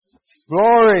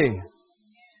Glory!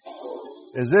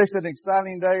 Is this an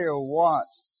exciting day or what?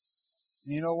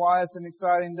 You know why it's an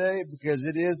exciting day? Because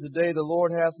it is the day the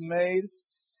Lord hath made.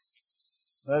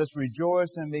 Let us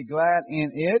rejoice and be glad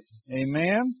in it.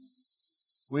 Amen.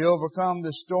 We overcome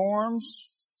the storms.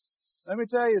 Let me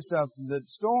tell you something. The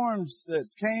storms that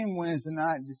came Wednesday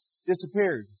night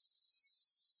disappeared.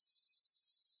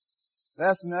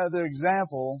 That's another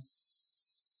example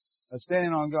of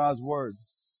standing on God's Word.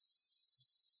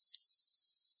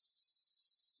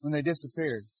 When they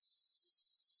disappeared.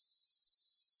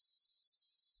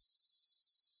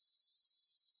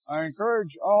 I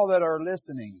encourage all that are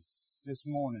listening this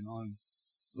morning on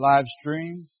live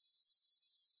stream,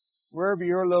 wherever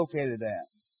you're located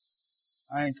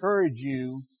at, I encourage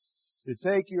you to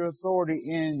take your authority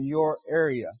in your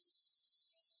area.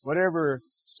 Whatever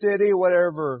city,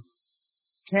 whatever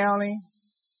county,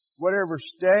 whatever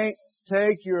state,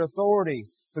 take your authority.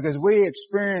 Because we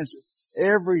experience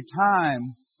every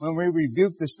time when we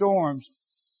rebuke the storms,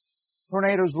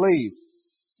 tornadoes leave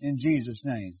in Jesus'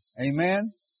 name.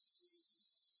 Amen?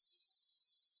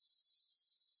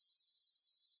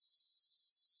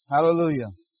 Hallelujah.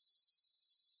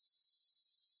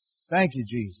 Thank you,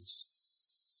 Jesus.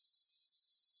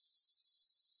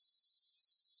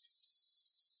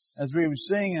 As we were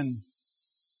singing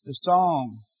the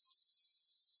song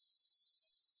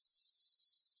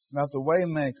about the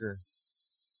Waymaker,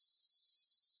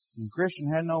 and Christian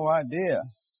had no idea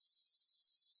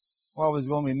what was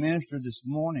going to be ministered this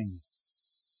morning.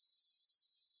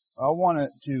 I wanted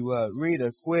to read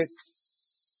a quick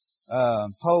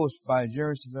post by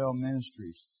Jerusalem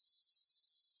Ministries.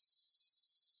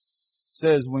 It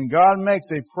says, when God makes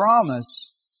a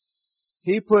promise,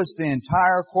 He puts the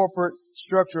entire corporate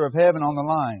structure of heaven on the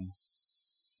line.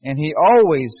 And He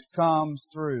always comes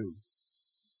through.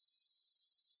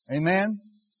 Amen?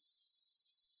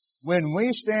 When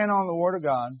we stand on the Word of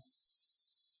God,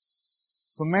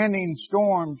 commanding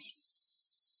storms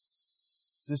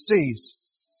to cease,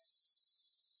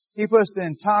 He puts the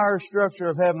entire structure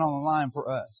of heaven on the line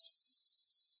for us.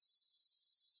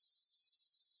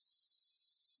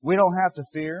 We don't have to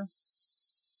fear.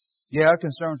 Yeah,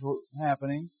 concerns were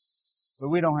happening, but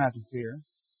we don't have to fear.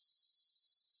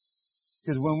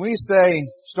 Because when we say,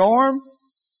 storm,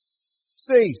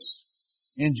 cease,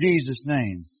 in Jesus'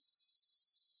 name,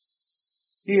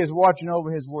 He is watching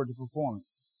over His Word to perform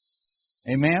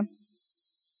it. Amen?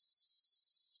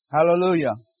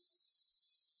 Hallelujah.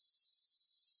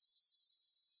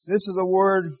 This is a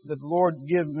word that the Lord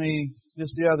gave me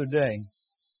just the other day.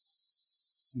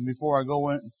 And before I go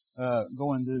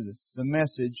into the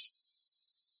message,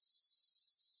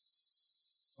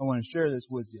 I want to share this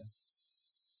with you.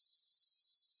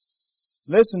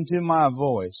 Listen to my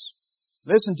voice.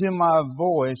 Listen to my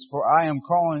voice, for I am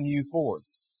calling you forth.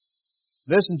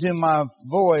 Listen to my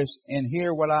voice and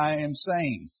hear what I am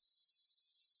saying.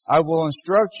 I will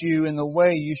instruct you in the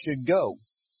way you should go.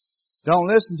 Don't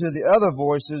listen to the other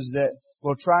voices that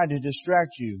will try to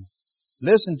distract you.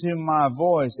 Listen to my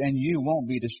voice and you won't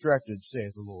be distracted,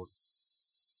 saith the Lord.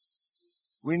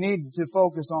 We need to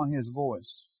focus on His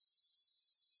voice.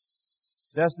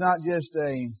 That's not just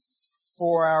a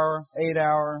 4-hour,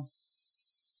 8-hour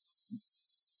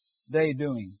day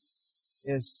doing.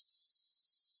 It's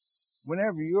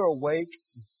whenever you're awake,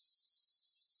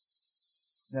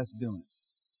 that's doing it.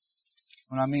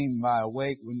 When I mean by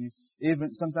awake,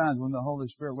 even sometimes when the Holy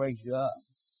Spirit wakes you up,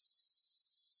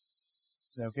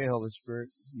 say, okay, Holy Spirit,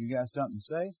 you got something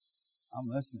to say? I'm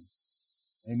listening.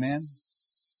 Amen?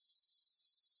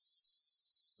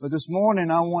 But this morning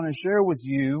I want to share with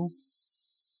you,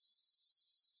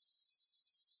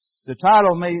 the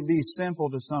title may be simple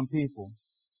to some people.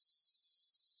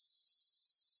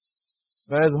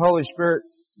 But as the Holy Spirit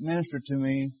ministered to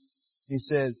me, He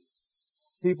said,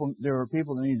 there are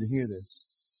people that need to hear this.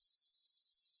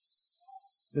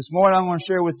 This morning I'm going to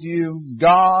share with you,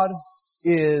 God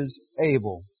is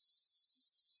able.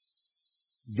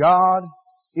 God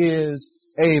is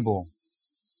able.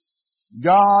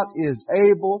 God is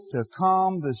able to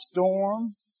calm the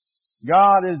storm.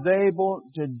 God is able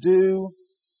to do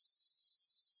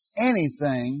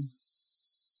anything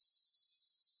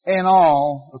and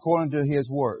all according to His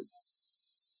Word.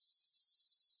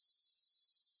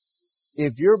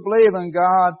 If you're believing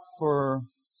God for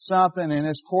something and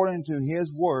it's according to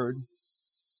His Word,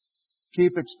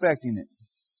 keep expecting it.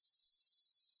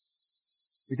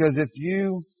 Because if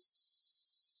you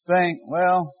think,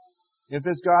 well, if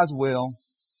it's God's will,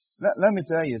 let me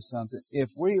tell you something. If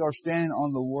we are standing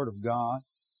on the Word of God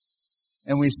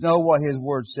and we know what His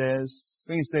Word says,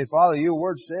 we can say, Father, your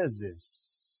Word says this.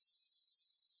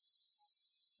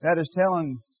 That is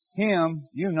telling Him,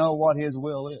 you know what His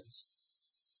will is.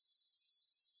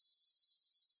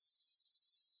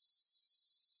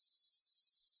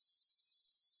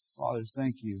 Father,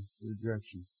 thank you for the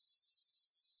direction.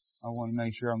 I want to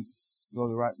make sure I'm going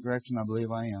the right direction. I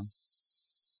believe I am.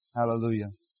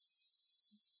 Hallelujah.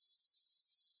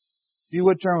 If you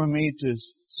would turn with me to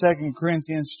 2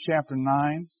 Corinthians chapter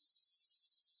 9.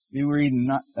 Be reading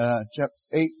chapter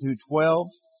 8 through 12.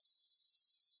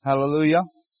 Hallelujah.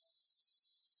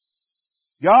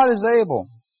 God is able.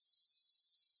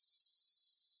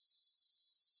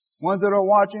 Ones that are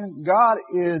watching, God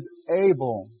is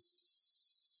able.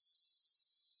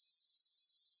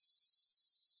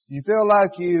 You feel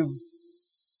like you're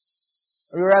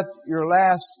at your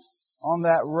last on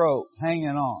that rope, hanging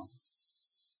on.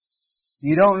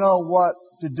 You don't know what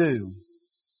to do.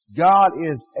 God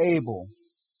is able.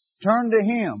 Turn to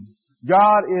Him.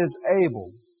 God is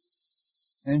able.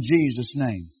 In Jesus'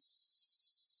 name.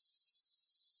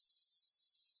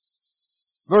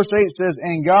 Verse 8 says,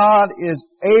 and God is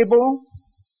able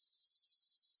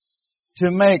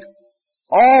to make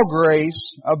all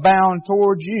grace abound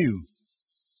towards you,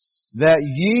 that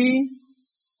ye,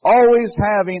 always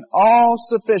having all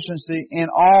sufficiency in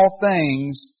all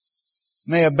things,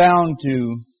 may abound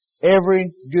to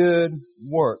every good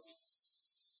work.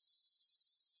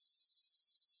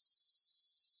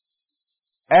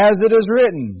 As it is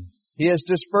written, He has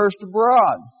dispersed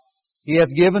abroad. He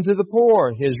hath given to the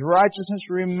poor. His righteousness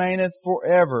remaineth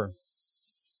forever.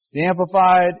 The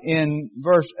Amplified in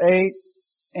verse 8,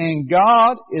 and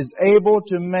God is able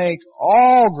to make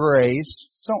all grace,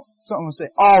 someone say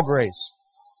all grace.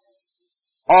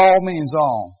 All means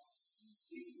all.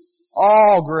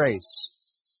 All grace.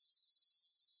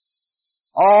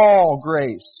 All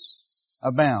grace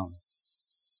abound.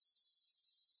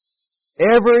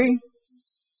 Every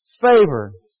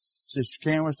favor. Sister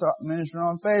Karen was ministering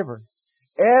on favor.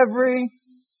 Every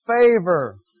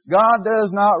favor. God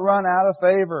does not run out of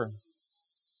favor.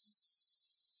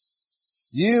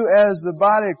 You as the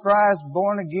body of Christ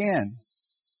born again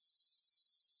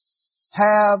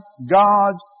have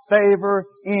God's favor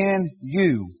in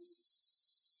you.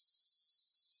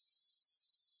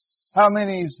 How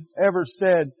many's ever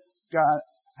said, God,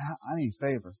 I need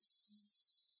favor.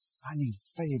 I need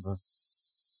favor.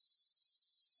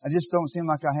 I just don't seem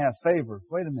like I have favor.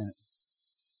 Wait a minute.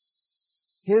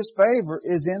 His favor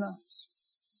is in us.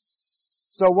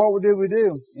 So what do we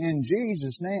do? In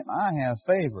Jesus' name, I have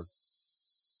favor.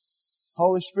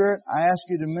 Holy Spirit, I ask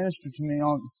you to minister to me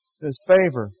on this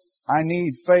favor. I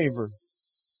need favor.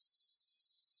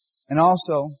 And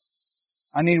also,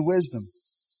 I need wisdom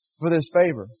for this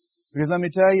favor. Because let me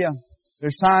tell you,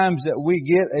 there's times that we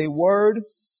get a word.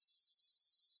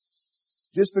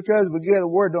 Just because we get a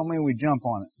word don't mean we jump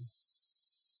on it.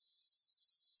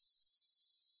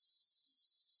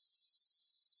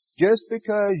 Just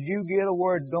because you get a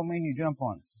word don't mean you jump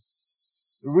on it.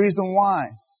 The reason why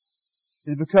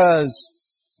is because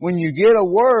when you get a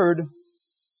word,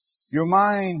 your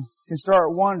mind can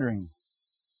start wondering,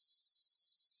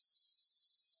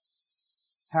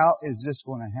 how is this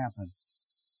going to happen?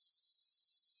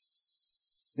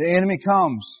 The enemy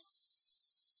comes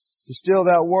to steal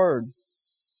that word.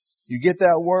 You get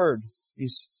that word.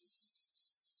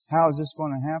 How is this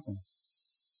going to happen?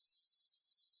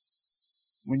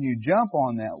 When you jump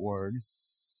on that word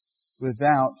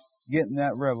without getting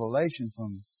that revelation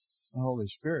from the Holy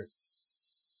Spirit,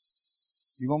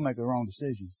 you're going to make the wrong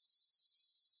decision.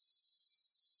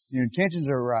 Your intentions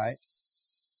are right.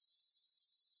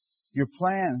 Your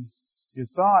plan, your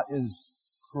thought is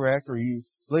correct, or you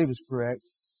believe is correct,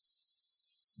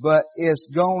 but it's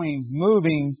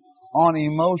moving on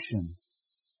emotion.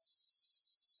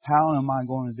 How am I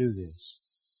going to do this?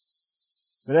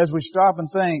 But as we stop and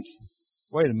think,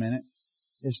 wait a minute,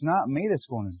 it's not me that's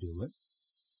going to do it.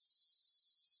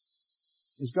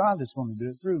 It's God that's going to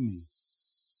do it through me.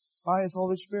 By His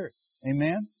Holy Spirit.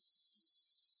 Amen?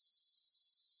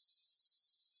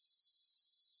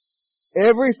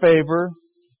 Every favor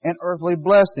and earthly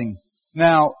blessing.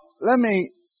 Now, let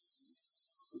me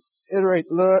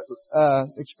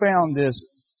expound this.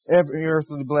 Every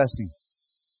earthly blessing.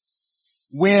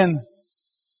 When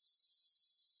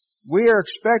we are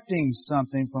expecting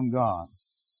something from God,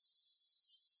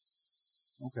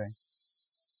 okay,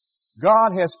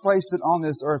 God has placed it on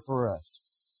this earth for us.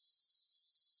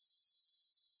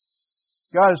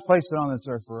 God has placed it on this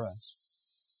earth for us.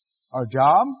 Our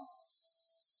job,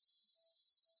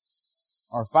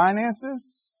 our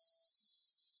finances,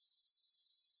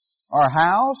 our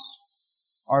house,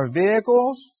 our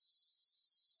vehicles.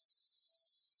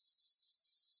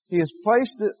 He has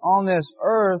placed it on this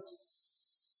earth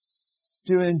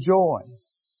to enjoy.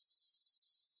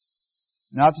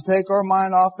 Not to take our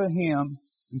mind off of Him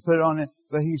and put it on it,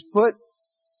 but He's put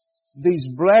these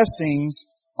blessings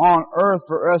on earth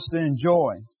for us to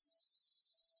enjoy.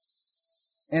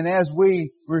 And as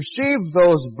we receive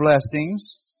those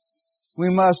blessings, we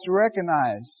must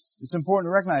recognize, it's important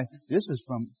to recognize, this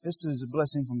is a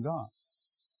blessing from God.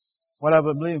 What I've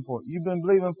been believing for. You've been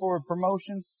believing for a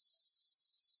promotion?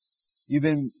 You've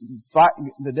been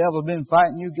fighting, the devil's been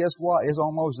fighting you, guess what? It's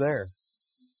almost there.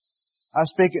 I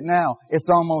speak it now. It's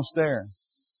almost there.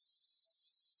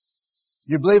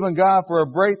 You're believing God for a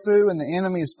breakthrough and the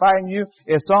enemy is fighting you.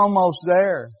 It's almost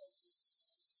there.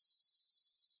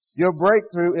 Your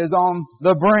breakthrough is on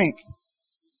the brink.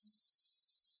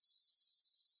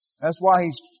 That's why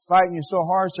He's fighting you so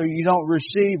hard, so you don't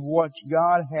receive what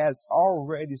God has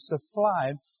already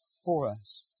supplied for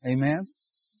us. Amen?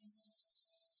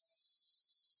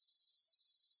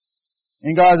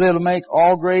 And God's able to make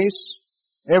all grace,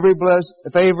 every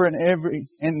favor and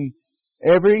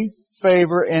every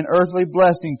favor and earthly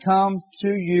blessing come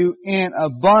to you in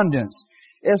abundance.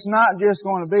 It's not just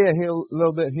going to be a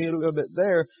little bit here, a little bit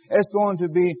there. It's going to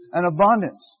be an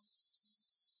abundance.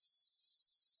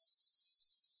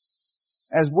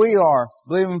 As we are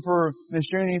believing for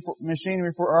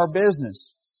machinery for our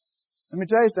business. Let me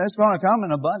tell you something, it's going to come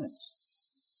in abundance.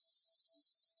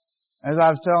 As I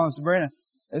was telling Sabrina,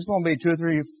 it's going to be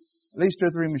at least 2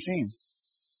 or 3 machines.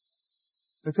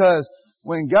 Because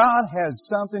when God has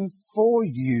something for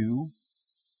you,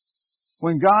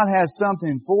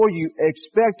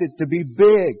 expect it to be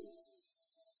big.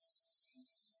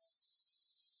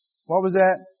 What was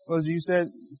that? What was you said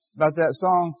about that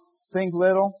song, Think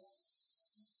Little?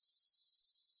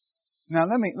 Now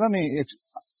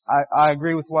I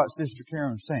agree with what Sister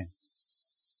Karen was saying.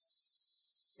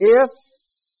 If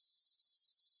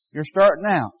you're starting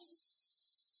out,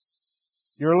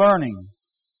 you're learning,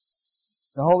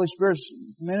 the Holy Spirit's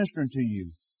ministering to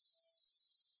you,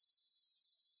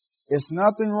 it's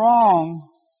nothing wrong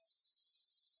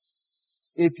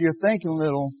if you're thinking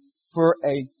little for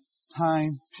a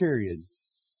time period.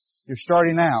 You're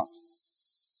starting out.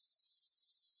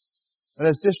 But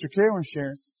as Sister Karen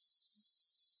shared,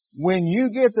 when you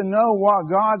get to know what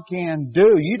God can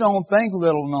do, you don't think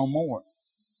little no more.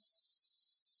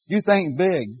 You think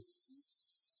big.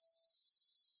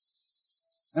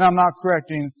 And I'm not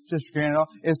correcting Sister Karen at all.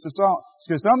 It's the song.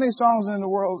 Because some of these songs in the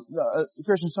world,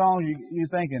 Christian songs, you're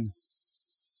thinking,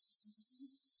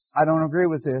 I don't agree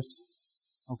with this.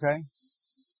 Okay?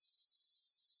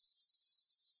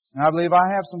 And I believe I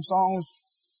have some songs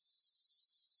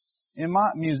in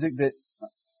my music that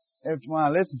when I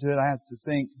listen to it, I have to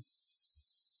think,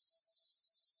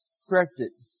 correct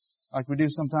it. Like we do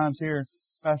sometimes here,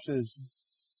 pastors,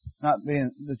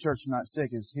 the church is not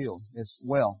sick, is healed. It's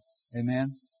well.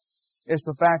 Amen. It's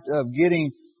the fact of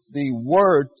getting the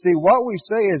Word. See, what we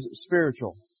say is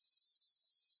spiritual.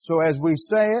 So as we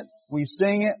say it, we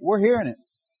sing it, we're hearing it.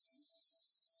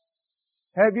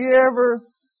 Have you ever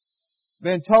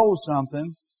been told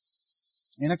something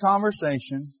in a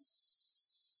conversation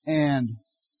and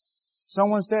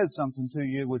someone said something to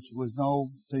you which was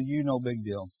no big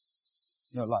deal?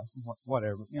 You know, like,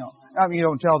 whatever. You know, I mean, you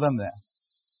don't tell them that.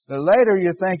 But later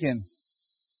you're thinking,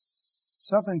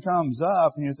 something comes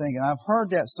up and you're thinking, I've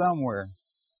heard that somewhere.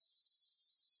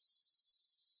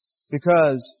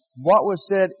 Because what was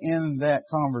said in that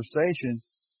conversation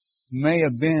may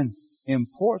have been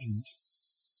important.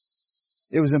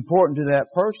 It was important to that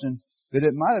person, but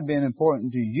it might have been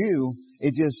important to you.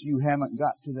 It just you haven't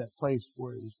got to that place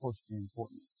where it was supposed to be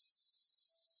important.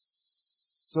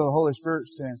 So the Holy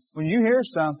Spirit's saying, when you hear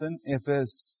something, if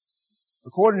it's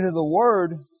according to the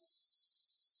Word,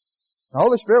 the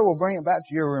Holy Spirit will bring it back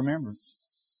to your remembrance.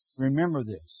 Remember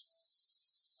this.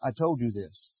 I told you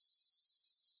this.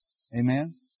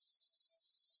 Amen?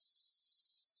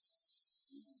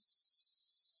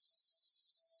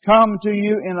 Come to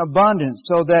you in abundance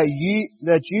so that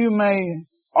you may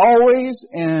always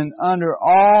and under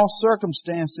all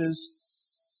circumstances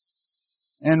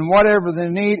and whatever the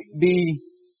need be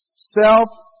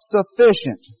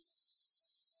self-sufficient.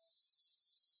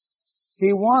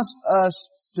 He wants us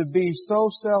to be so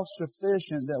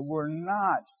self-sufficient that we're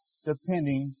not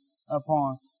depending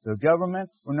upon the government.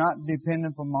 We're not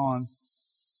dependent upon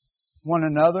one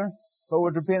another, but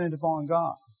we're dependent upon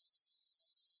God.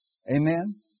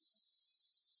 Amen?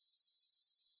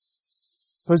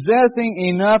 Possessing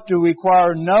enough to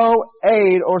require no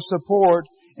aid or support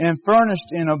and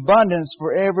furnished in abundance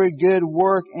for every good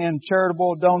work and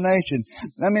charitable donation.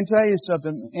 Let me tell you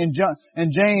something.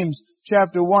 In James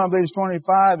chapter 1, I believe it's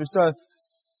 25, it says,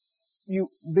 you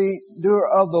be doer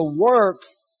of the work.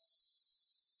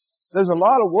 There's a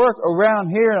lot of work around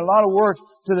here and a lot of work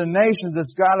to the nations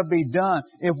that's got to be done.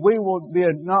 If we will be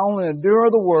not only a doer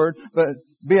of the word, but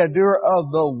be a doer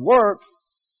of the work,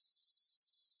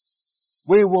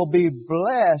 we will be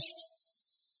blessed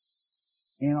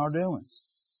in our doings,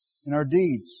 in our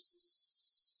deeds.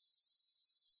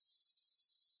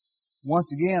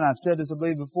 Once again, I've said this, I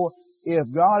believe, before. If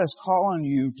God is calling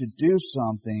you to do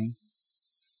something,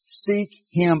 seek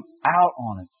Him out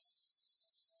on it.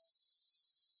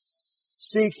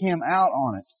 Seek Him out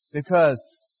on it. Because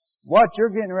what you're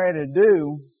getting ready to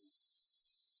do,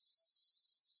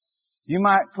 you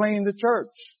might clean the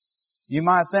church. You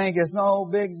might think it's no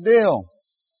big deal.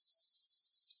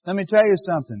 Let me tell you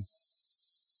something.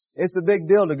 It's a big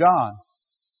deal to God.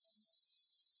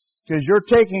 Because you're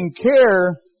taking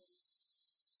care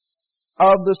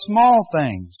of the small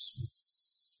things.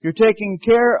 You're taking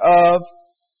care of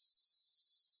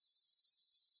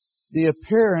the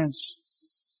appearance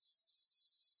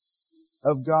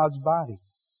of God's body.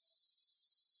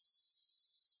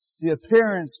 The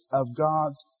appearance of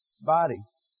God's body.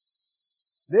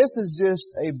 This is just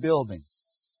a building.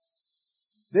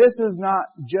 This is not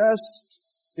just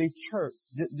the church.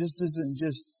 This isn't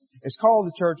just, it's called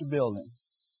the church building.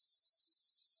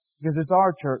 Because it's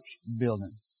our church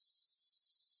building.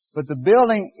 But the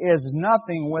building is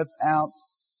nothing without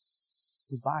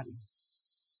the body.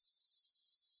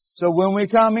 So when we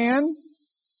come in,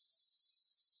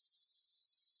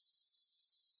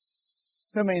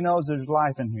 how many knows there's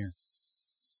life in here?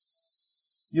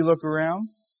 You look around,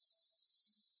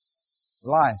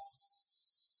 life.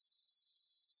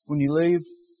 When you leave,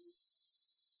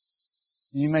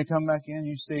 you may come back in,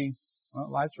 you see, well,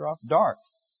 lights are off, dark.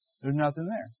 There's nothing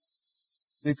there.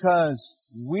 Because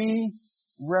we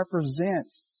represent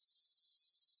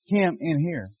Him in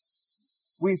here.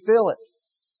 We feel it.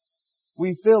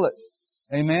 We feel it.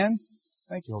 Amen?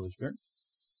 Thank you, Holy Spirit.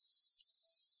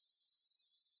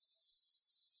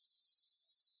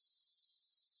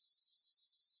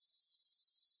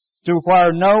 To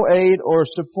require no aid or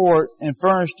support and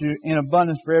furnish you in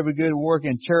abundance for every good work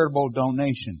and charitable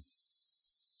donation.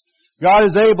 God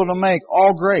is able to make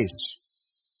all grace,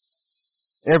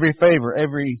 every favor,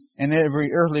 every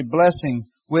earthly blessing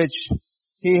which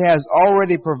He has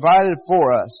already provided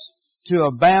for us to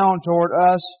abound toward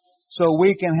us so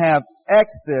we can have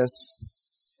excess.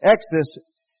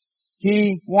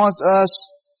 He wants us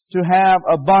to have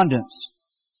abundance,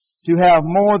 to have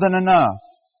more than enough.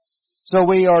 So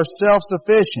we are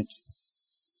self-sufficient,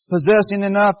 possessing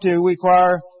enough to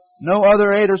require no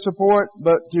other aid or support,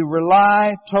 but to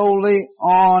rely totally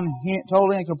and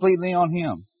completely on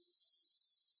Him.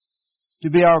 To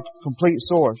be our complete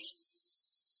source.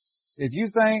 If you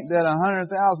think that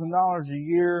 $100,000 a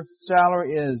year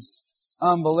salary is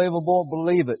unbelievable,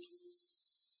 believe it.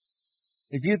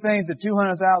 If you think that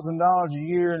 $200,000 a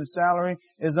year in salary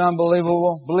is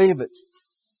unbelievable, believe it.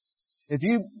 If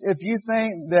you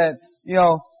think that,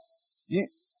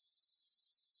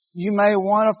 you may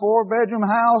want a 4-bedroom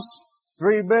house,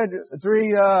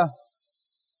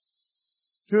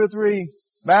 2 or 3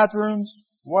 bathrooms,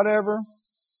 whatever,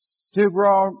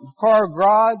 2-car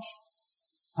garage,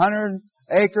 100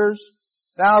 acres,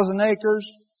 1,000 acres.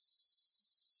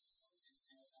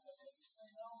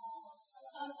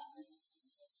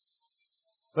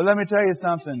 But let me tell you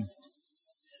something.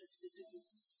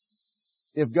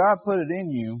 If God put it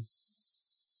in you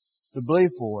to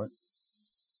believe for it,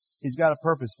 He's got a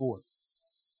purpose for it.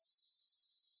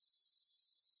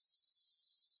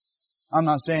 I'm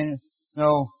not saying,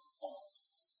 no,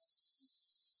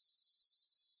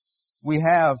 we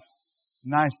have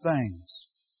nice things.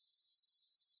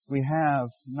 We have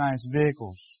nice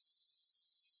vehicles.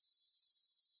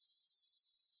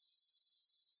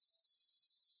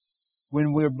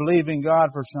 When we're believing God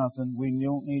for something, we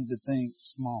don't need to think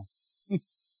small. Wow.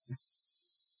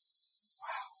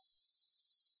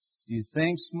 You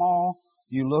think small,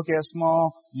 you look at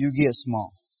small, you get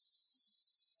small.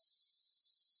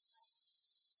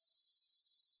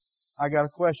 I got a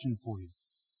question for you.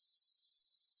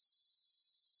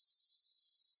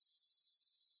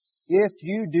 If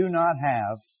you do not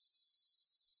have,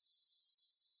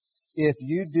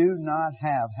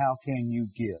 how can you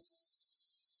give?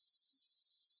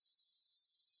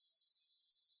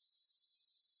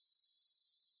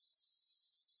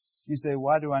 You say,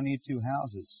 why do I need 2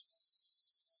 houses?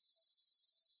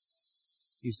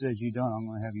 He says, you don't. I'm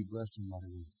going to have you bless somebody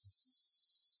with it.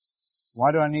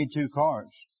 Why do I need 2 cars,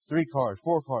 3 cars,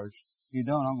 4 cars? You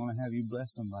don't. I'm going to have you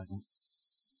bless somebody with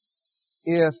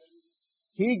it. If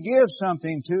He gives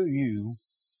something to you,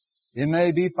 It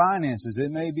may be finances.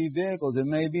 It may be vehicles. It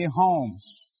may be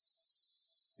homes.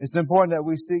 It's important that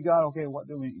we see God, okay, what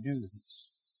do we do with this?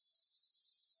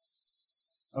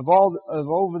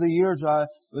 Over the years, I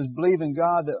was believing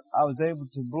God that I was able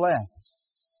to bless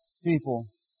people.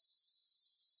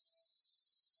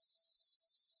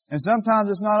 And sometimes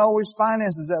it's not always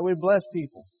finances that we bless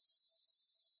people.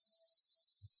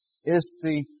 It's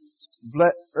the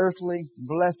earthly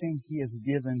blessing He has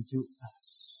given to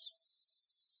us.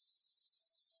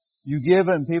 You give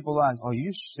it and people are like, are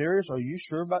you serious? Are you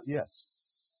sure about it? Yes.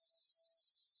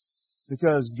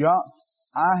 Because God,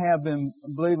 I have been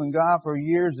believing God for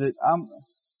years that I'm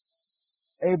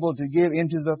able to give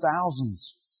into the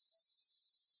thousands.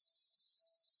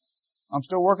 I'm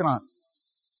still working on it.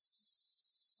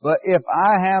 But if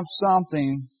I have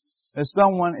something that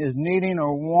someone is needing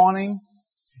or wanting,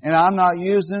 and I'm not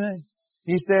using it,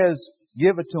 He says,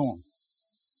 give it to them.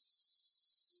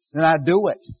 Then I do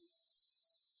it.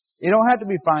 It don't have to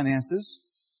be finances.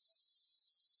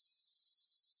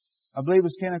 I believe it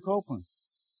was Kenneth Copeland.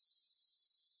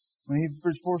 When he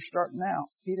was first starting out,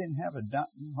 he didn't have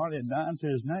hardly a dime to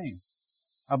his name.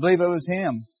 I believe it was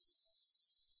him,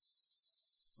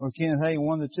 or Kenneth Hagin,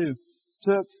 one of the two,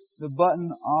 took the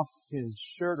button off his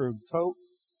shirt or coat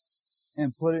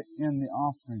and put it in the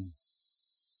offering.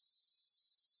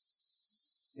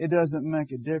 It doesn't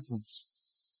make a difference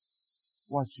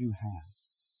what you have.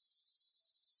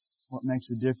 What makes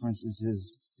a difference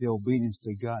is the obedience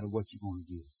to God of what you're going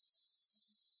to give.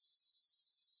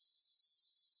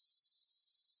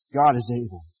 God is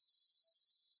able.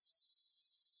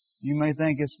 You may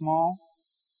think it's small.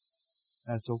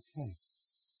 That's okay.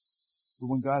 But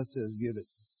when God says give it,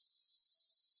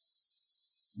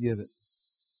 give it.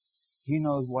 He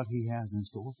knows what He has in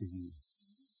store for you.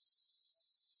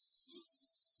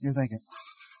 You're thinking,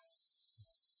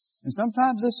 and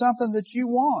sometimes it's something that you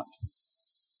want.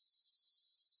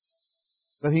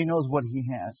 But He knows what He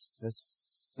has that's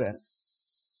better.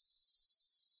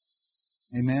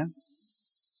 Amen?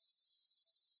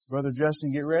 Brother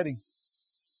Justin, get ready.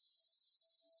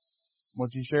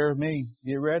 What you share with me,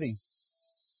 get ready.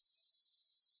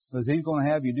 Because He's going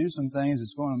to have you do some things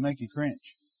that's going to make you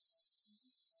cringe.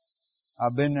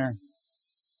 I've been there.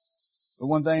 But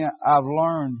one thing I've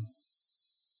learned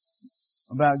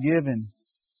about giving,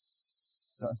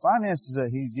 the finances that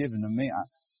He's given to me,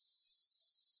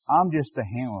 I'm just a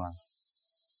handler.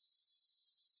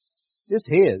 It's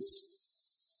His.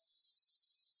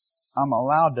 I'm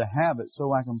allowed to have it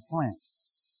so I can plant.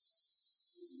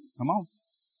 Come on.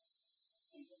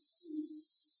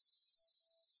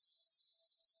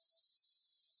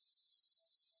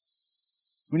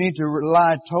 We need to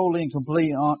rely totally and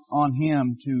completely on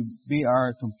Him to be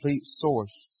our complete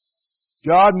source.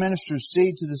 God ministers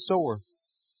seed to the sower.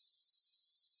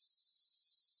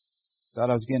 Thought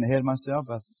I was getting ahead of myself,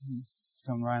 but it's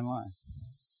coming right in line.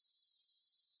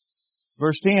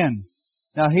 Verse 10.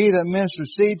 Now He that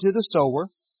ministers seed to the sower,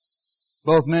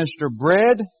 both minister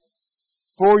bread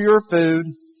for your food,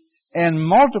 and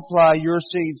multiply your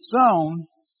seed sown,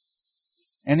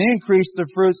 and increase the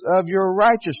fruits of your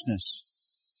righteousness.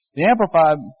 The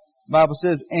Amplified Bible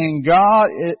says, and God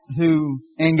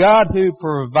who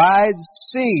provides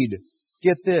seed.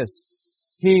 Get this.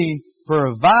 He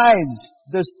provides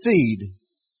the seed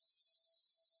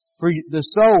for the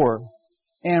sower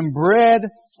and bread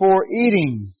for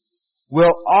eating,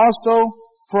 will also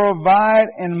provide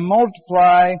and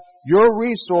multiply your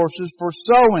resources for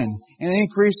sowing and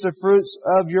increase the fruits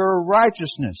of your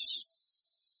righteousness,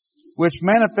 which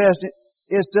manifests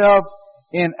itself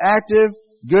in active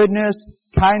goodness,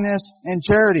 kindness, and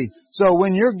charity. So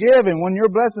when you're giving, when you're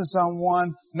blessing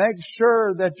someone, make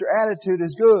sure that your attitude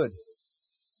is good.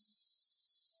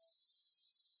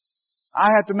 I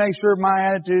have to make sure my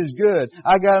attitude is good.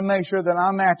 I got to make sure that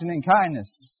I'm acting in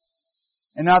kindness.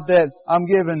 And not that I'm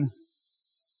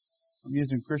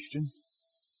using Christian.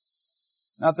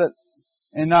 Not to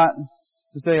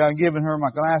say I'm giving her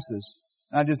my glasses.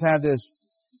 I just have this.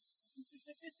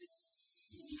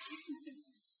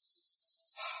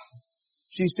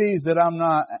 She sees that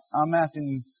I'm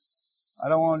acting, I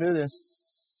don't want to do this.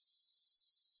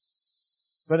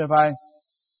 But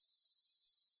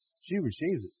she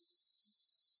receives it.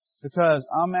 Because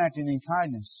I'm acting in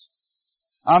kindness.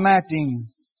 I'm acting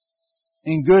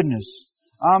in goodness.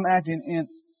 I'm acting in,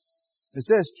 it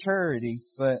says charity,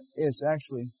 but it's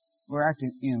actually, we're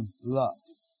acting in love.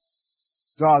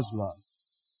 God's love.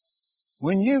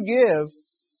 When you give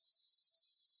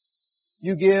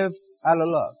out of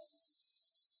love.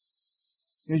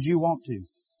 Because you want to.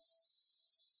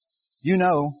 You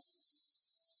know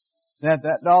that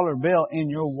dollar bill in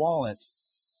your wallet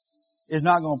is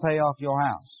not going to pay off your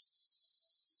house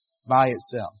by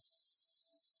itself.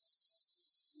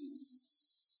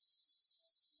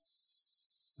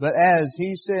 But as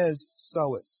He says,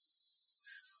 sow it.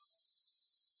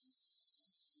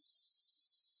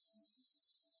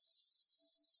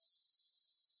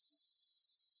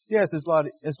 Yes, it's a lot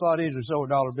easier to sow a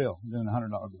dollar bill than a $100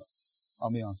 bill. I'll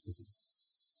be honest with you.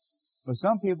 But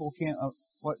some people can't,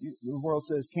 what the world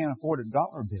says, can't afford a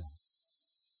dollar bill.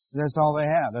 That's all they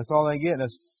have. That's all they get. But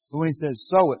when He says,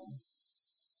 sow it,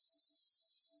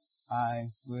 I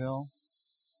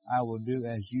will do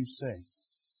as you say.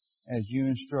 As you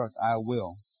instruct, I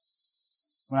will.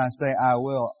 When I say I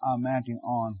will, I'm acting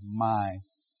on my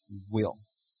will.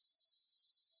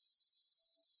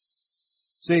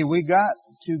 See, we got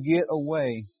to get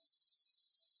away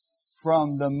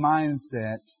from the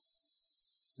mindset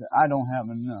that I don't have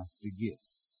enough to give.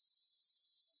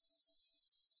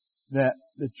 That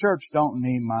the church don't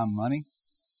need my money.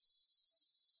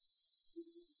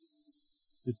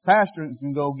 The pastor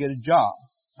can go get a job.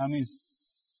 I mean,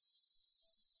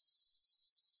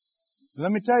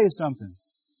 let me tell you something.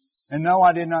 And no,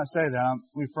 I did not say that. I'm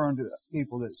referring to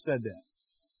people that said that.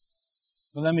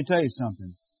 But let me tell you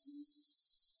something.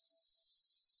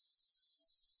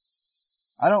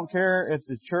 I don't care if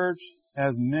the church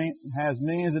has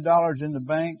millions of dollars in the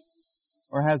bank,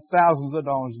 or has thousands of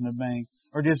dollars in the bank,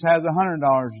 or just has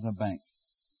 $100 in the bank.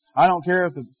 I don't care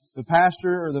if the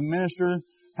pastor or the minister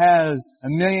has $1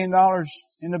 million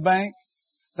in the bank,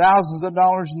 thousands of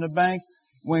dollars in the bank.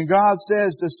 When God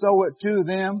says to sow it to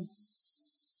them,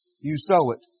 you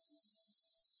sow it.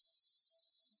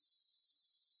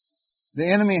 The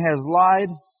enemy has lied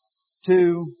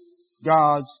to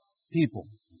God's people.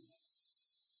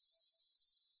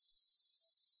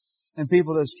 And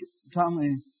people that's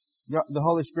coming, the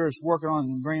Holy Spirit's working on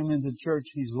and bringing them into the church,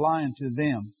 He's lying to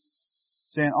them,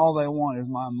 saying all they want is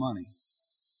my money.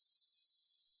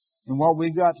 And what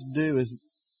we've got to do is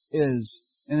as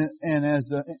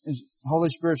the Holy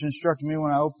Spirit's instructed me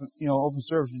when I open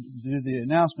service to do the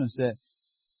announcements, that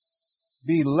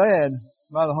be led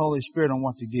by the Holy Spirit on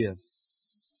what to give.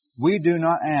 We do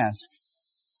not ask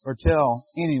or tell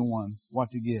anyone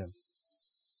what to give.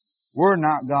 We're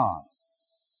not God.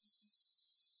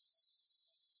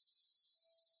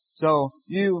 So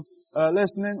you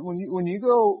listening, when you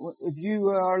go, if you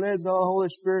are led by the Holy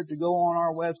Spirit to go on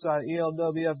our website,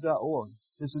 elwf.org.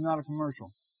 This is not a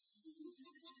commercial.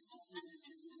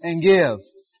 And give.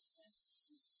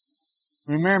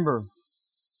 Remember,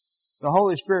 the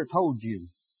Holy Spirit told you.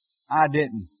 I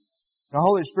didn't. The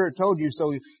Holy Spirit told you,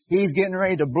 so He's getting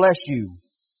ready to bless you.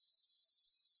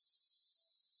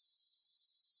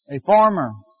 A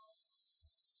farmer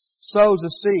sows a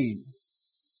seed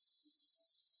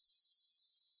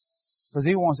because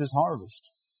he wants his harvest.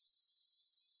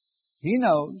 He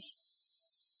knows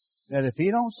that if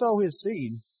he don't sow his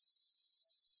seed,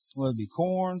 whether it be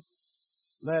corn,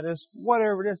 lettuce,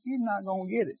 whatever it is, he's not going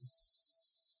to get it.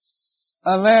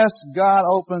 Unless God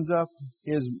opens up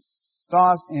His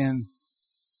thoughts and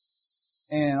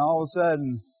all of a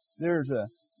sudden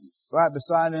right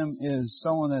beside him is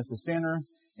someone that's a sinner,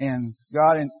 and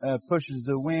God pushes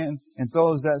the wind and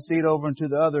throws that seed over into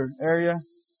the other area.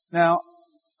 Now,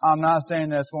 I'm not saying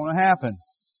that's going to happen.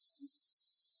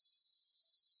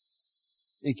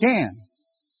 It can.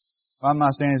 But I'm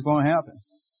not saying it's going to happen.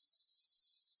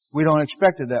 We don't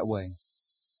expect it that way.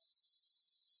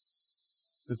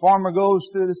 The farmer goes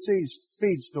to the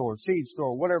seed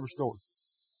store, whatever store.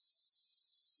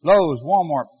 Lowe's,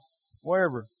 Walmart,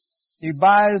 wherever. He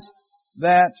buys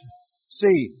that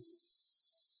seed.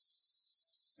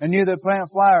 And you that plant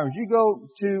flowers, you go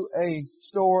to a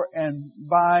store and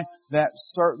buy that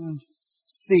certain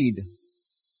seed.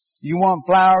 You want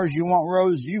flowers, you want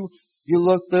roses, you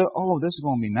look this is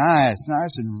going to be nice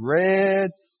and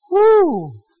red.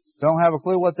 Woo! Don't have a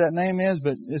clue what that name is,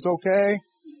 but it's okay.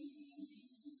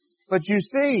 But you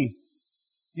see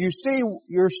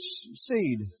your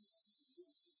seed.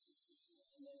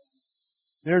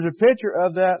 There's a picture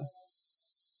of that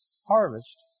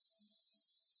harvest.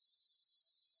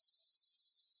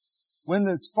 When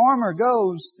this farmer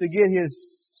goes to get his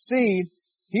seed,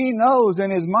 he knows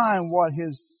in his mind what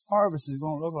his harvest is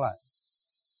going to look like.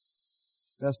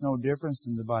 That's no difference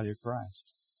in the body of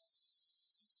Christ.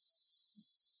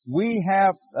 We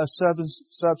have a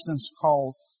substance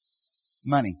called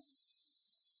money.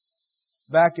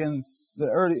 Back in the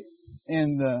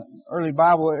early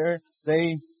Bible era,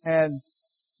 they had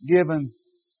given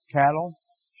cattle,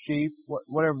 sheep,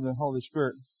 whatever the Holy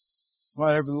Spirit,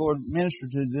 whatever the Lord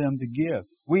ministered to them to give.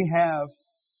 We have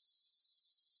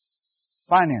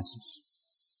finances.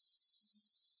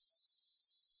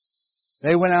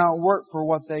 They went out and worked for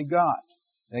what they got.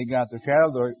 They got their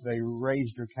cattle. They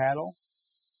raised their cattle.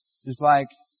 Just like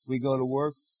we go to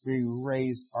work, we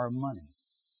raise our money.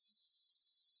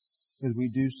 Because we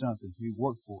do something. We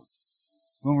work for it.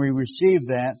 When we receive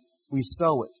that, we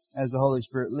sow it as the Holy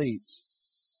Spirit leads.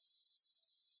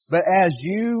 But as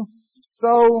you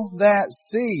sow that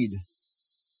seed,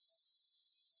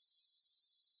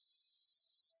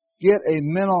 get a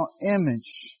mental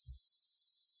image.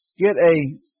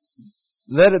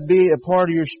 Let it be a part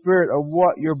of your spirit of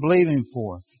what you're believing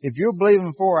for. If you're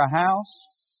believing for a house,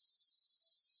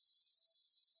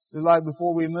 it's like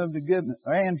before we moved to Goodman,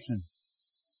 or Anderson,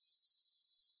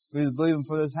 we was believing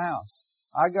for this house.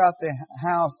 I got the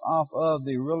house off of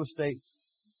the real estate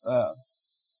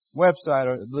website,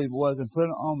 I believe it was, and put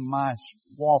it on my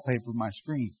wallpaper, my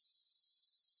screen.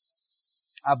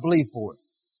 I believe for it.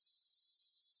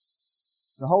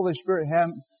 The Holy Spirit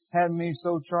had me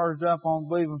so charged up on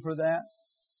believing for that.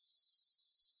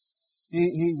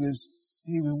 He was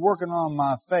working on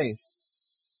my faith.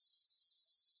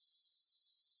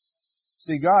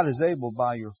 See, God is able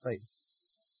by your faith.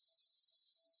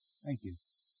 Thank you.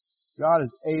 God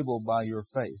is able by your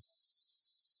faith.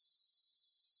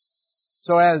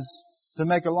 So to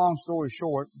make a long story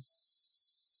short,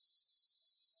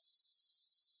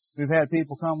 we've had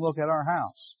people come look at our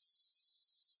house.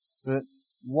 But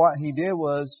what he did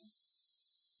was,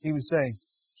 he would say,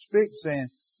 speak saying,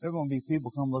 there are going to be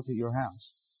people come look at your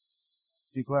house.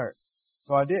 Declare it.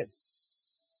 So I did.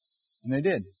 And they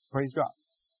did. Praise God.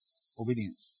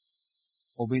 Obedience.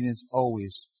 Obedience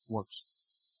always works.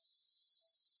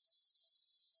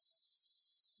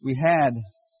 You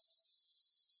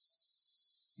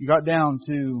got down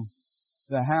to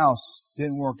the house,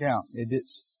 didn't work out.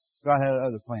 God had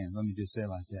other plans. Let me just say it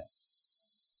like that.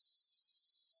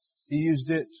 He used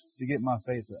it to get my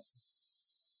faith up.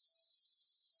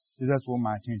 Because that's where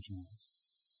my attention was.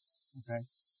 Okay?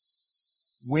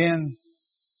 When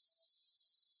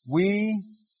we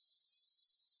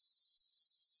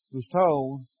was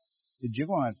told that you're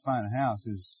going to have to find a house,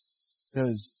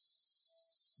 because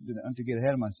to get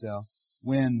ahead of myself,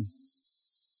 when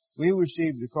we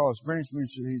received the call, Sprinters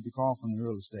received the call from the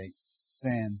real estate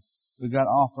saying, we got an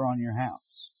offer on your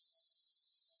house.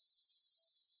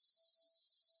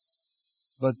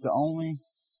 But the only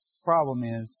problem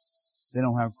is they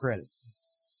don't have credit.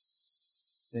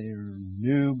 They're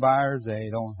new buyers. They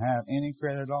don't have any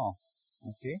credit at all.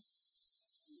 Okay?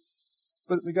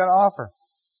 But we got an offer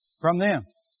from them.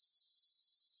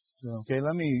 So, okay,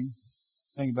 let me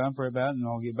think about it, pray about it, and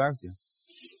I'll get back to you.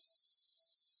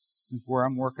 That's where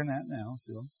I'm working at now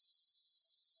still.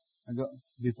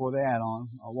 Before the add-on,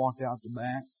 I walked out the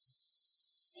back,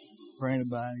 praying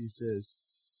about it. He says,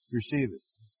 receive it.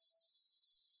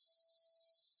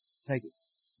 Take it.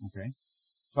 Okay.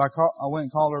 So I went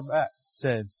and called her back.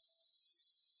 Said,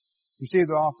 receive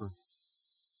the offer.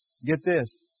 Get this.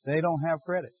 They don't have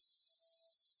credit.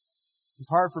 It's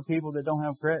hard for people that don't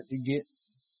have credit to get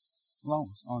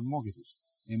loans on mortgages.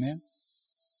 Amen?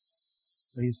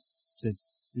 So he said,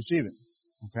 receive it.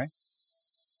 Okay.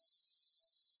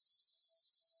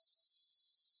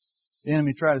 The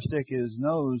enemy tried to stick his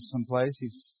nose someplace.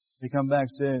 He come back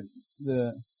and said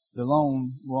the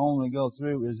loan will only go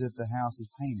through as if the house is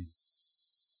painted.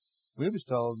 We was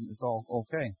told it's all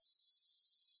okay.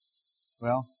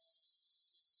 Well,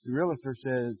 the realtor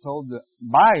told the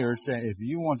buyer, said, if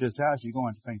you want this house, you're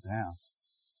going to have to paint the house.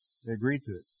 They agreed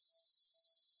to it.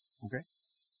 Okay?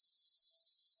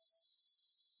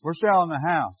 We're selling the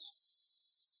house.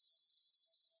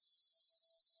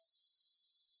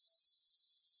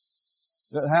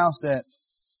 The house that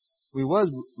we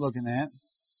was looking at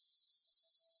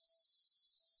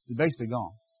is basically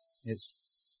gone.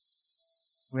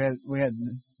 We had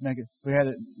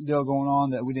a deal going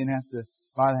on that we didn't have to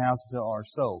buy the house until ours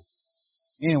sold.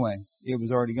 Anyway, it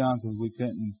was already gone because we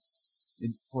couldn't. Of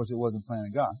course, it wasn't the plan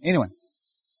of God. Anyway,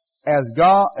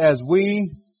 as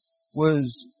we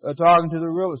was talking to the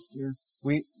realtor,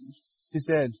 she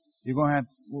said, we're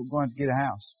going to get a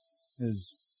house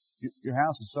because your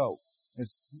house is sold.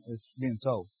 It's being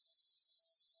sold.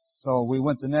 So we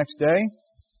went the next day.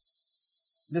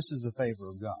 This is the favor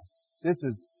of God.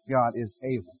 God is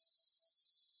able.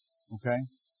 Okay?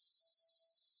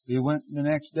 We went the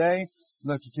next day,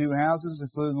 looked at 2 houses,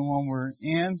 including the one we're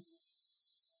in.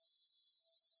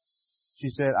 She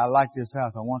said, I like this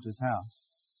house. I want this house.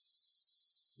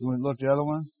 We went and looked at the other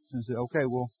one and said, okay,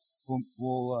 we'll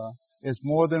it's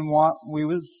more than what we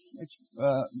was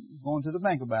going to the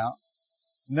bank about.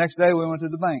 The next day we went to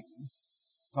the bank,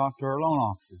 talked to our loan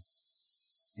officer.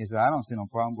 He said, I don't see no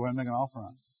problem. Go ahead and make an offer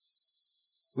on it.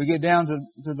 We get down to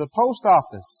the post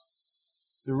office.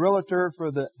 the realtor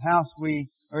for the house we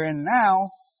are in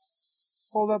now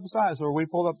pulled up beside us, or we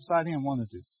pulled up beside him, one of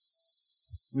the two.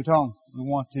 We told him we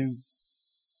want to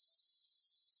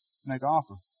make an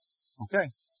offer.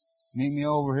 Okay. Meet me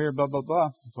over here, blah, blah, blah.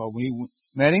 So we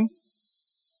met him,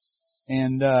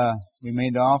 and we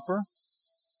made the offer.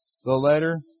 A little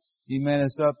later, he met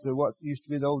us up to what used to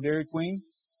be the old Dairy Queen.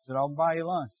 Said, I'll buy you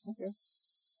lunch. Okay.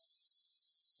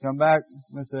 Come back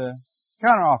with a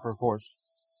counter offer, of course.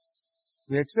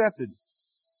 We accepted.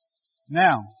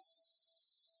 Now,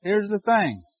 here's the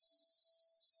thing.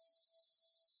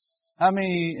 How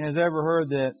many has ever heard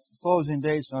that closing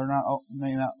dates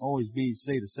may not always be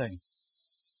say to say?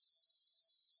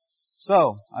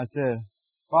 So, I said,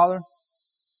 Father,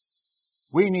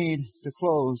 we need to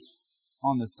close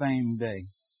on the same day.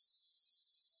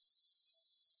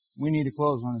 We need to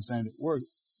close on the same day.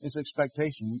 It's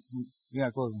expectation. We got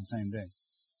to close on the same day.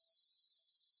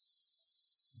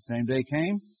 The same day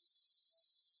came.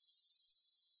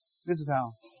 This is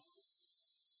how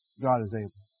God is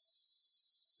able.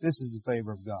 This is the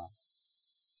favor of God.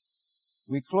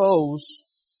 We close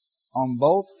on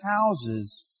both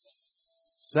houses,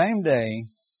 same day,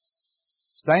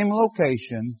 same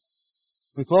location.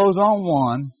 We close on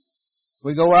one.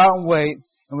 We go out and wait,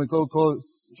 and we close.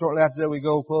 Shortly after that, we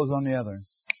go close on the other.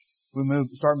 We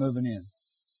start moving in.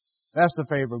 That's the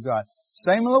favor of God.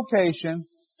 Same location,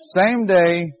 same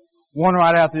day, one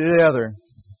right after the other.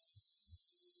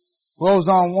 Close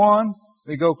on one,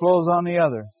 we go close on the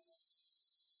other.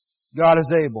 God is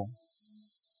able.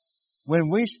 When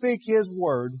we speak His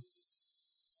Word,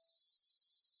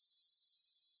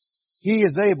 He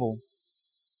is able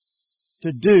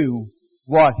to do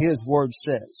what His Word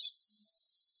says.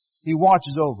 He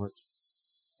watches over it.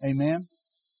 Amen?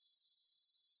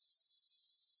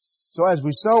 So as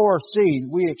we sow our seed,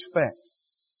 we expect.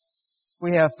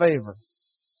 We have favor.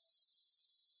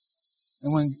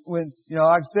 And when like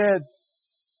I said,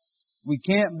 we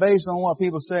can't base on what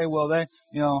people say, well,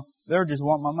 they're just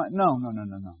wanting my money. No.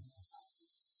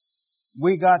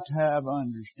 We got to have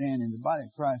understanding. The body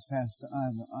of Christ has to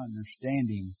have an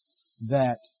understanding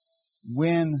that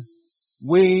when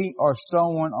we are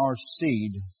sowing our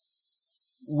seed,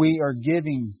 we are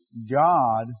giving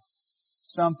God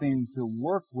something to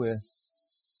work with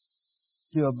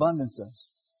to abundance us.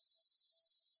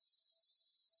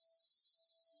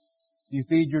 You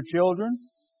feed your children.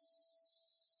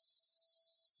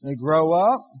 They grow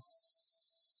up.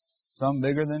 Some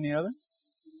bigger than the other.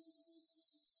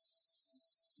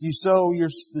 You sow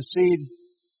the seed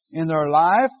in their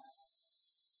life.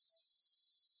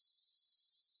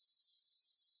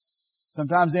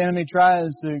 Sometimes the enemy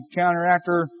tries to counteract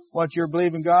what you're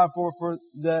believing God for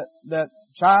that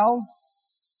child,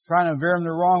 trying to veer them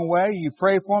the wrong way. You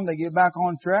pray for them, they get back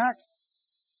on track.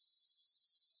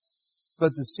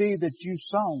 But the seed that you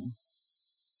sown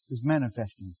is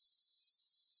manifesting.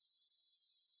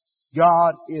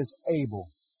 God is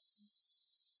able.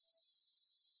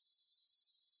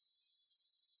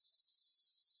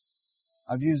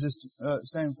 I've used this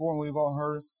same form. We've all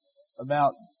heard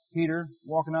about Peter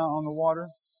walking out on the water.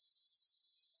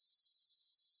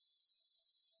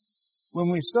 When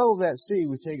we sow that seed,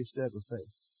 we take a step of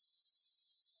faith.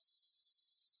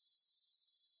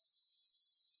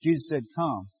 Jesus said,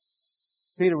 come.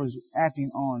 Peter was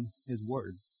acting on His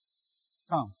word.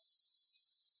 Come.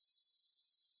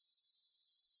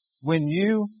 When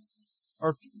the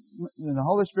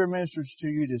Holy Spirit ministers to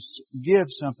you to give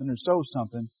something or sow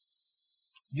something,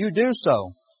 you do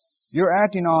so. You're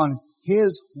acting on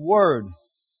His word.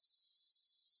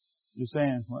 You're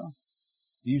saying, well,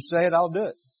 you say it, I'll do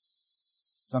it.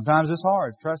 Sometimes it's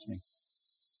hard, trust me.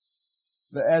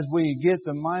 But as we get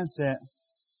the mindset,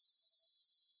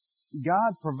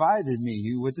 God provided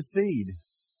me with the seed.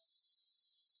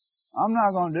 I'm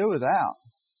not going to do without.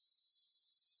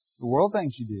 The world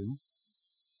thinks you do,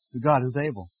 but God is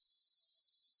able.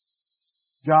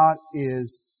 God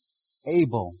is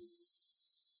able.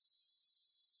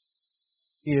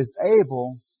 He is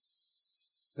able,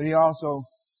 but He also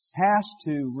has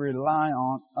to rely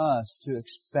on us to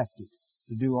expect it,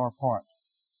 to do our part.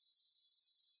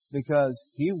 Because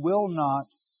He will not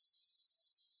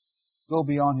go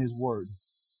beyond His word.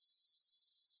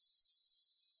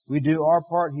 We do our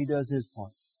part, He does His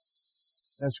part.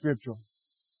 That's scriptural.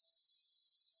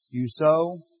 You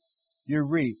sow, you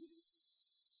reap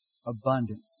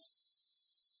abundance.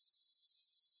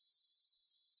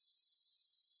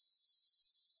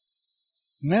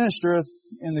 Ministereth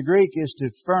in the Greek is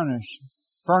to furnish.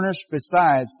 Furnish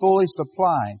besides, fully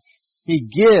supply. He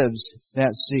gives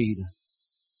that seed.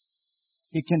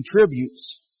 He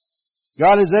contributes.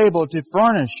 God is able to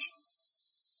furnish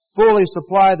fully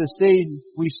supply the seed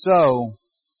we sow,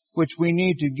 which we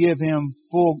need to give Him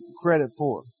full credit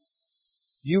for.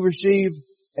 You receive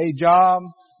a job,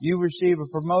 you receive a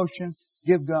promotion,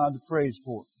 give God the praise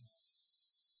for it.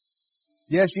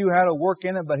 Yes, you had to work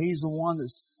in it, but He's the one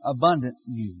that's abundance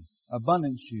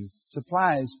you,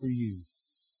 supplies for you.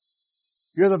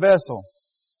 You're the vessel.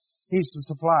 He's the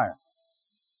supplier.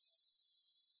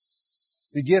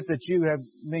 The gift that you have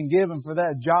been given for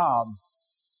that job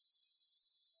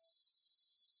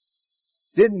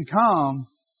didn't come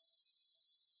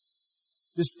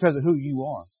just because of who you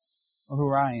are or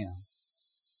who I am.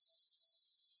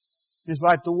 Just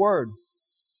like the Word.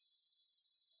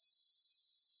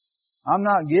 I'm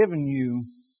not giving you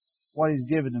what He's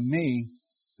given to me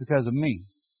because of me.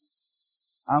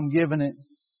 I'm giving it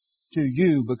to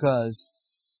you because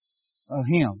of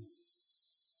Him.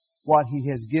 What He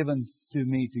has given to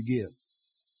me to give.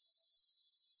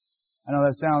 I know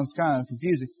that sounds kind of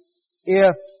confusing.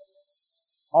 If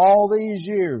all these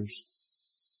years,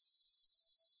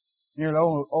 nearly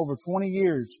over 20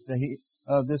 years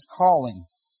of this calling,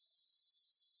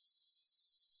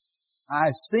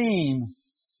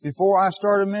 before I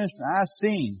started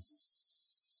ministering,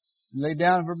 lay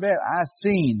down for bed, I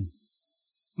seen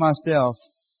myself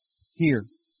here,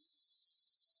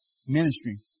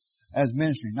 ministering,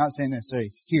 not saying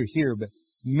necessarily here, but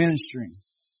ministering.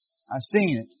 I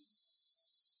seen it.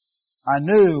 I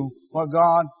knew what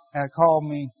God had called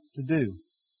me to do.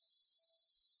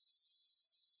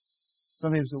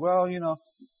 Some people say, well,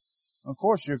 of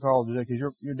course you're called to do it because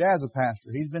your dad's a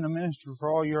pastor. He's been a minister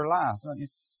for all your life.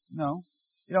 No.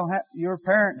 Your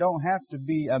parent don't have to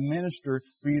be a minister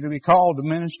for you to be called to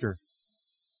minister.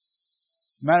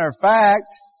 Matter of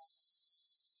fact,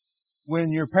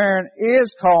 when your parent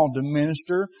is called to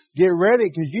minister, get ready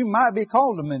because you might be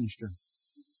called to minister.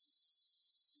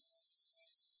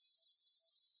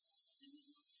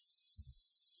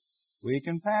 We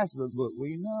can pass it, but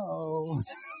we know.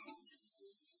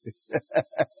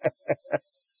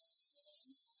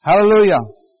 Hallelujah.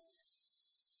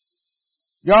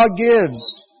 God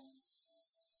gives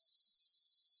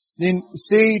the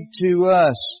seed to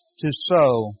us to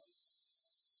sow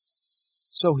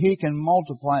so He can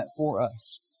multiply it for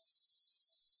us.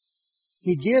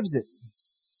 He gives it.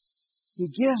 He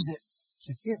gives it.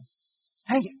 So here,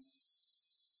 take it.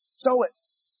 Sow it.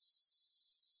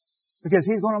 Because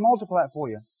He's going to multiply it for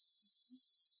you.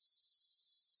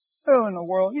 Who in the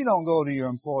world? You don't go to your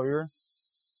employer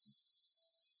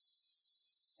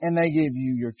and they give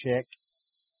you your check.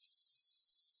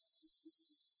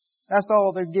 That's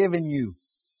all they're giving you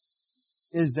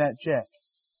is that check.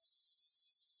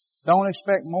 Don't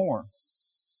expect more.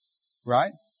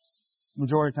 Right?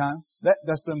 Majority of the time.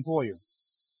 That's the employer.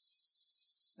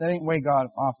 That ain't the way God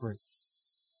operates.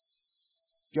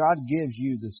 God gives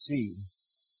you the seed.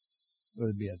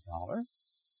 Whether it be $1,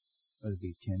 whether it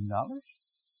be $10,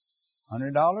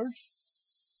 $100.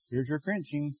 Here's your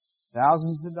crunching.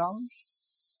 Thousands of dollars.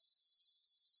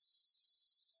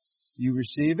 You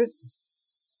receive it.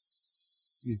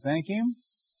 You thank Him.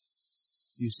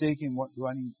 You seek Him. What do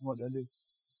I need? What do I do?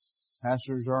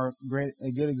 Pastors are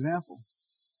a good example.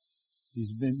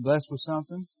 He's been blessed with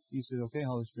something. He said, okay,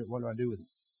 Holy Spirit, what do I do with it?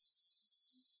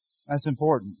 That's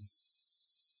important.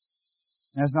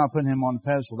 That's not putting Him on the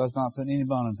pedestal. That's not putting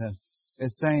anybody on the pedestal.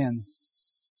 It's saying,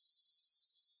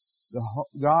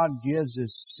 God gives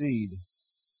us seed.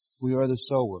 We are the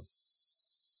sower.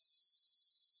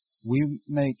 We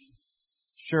make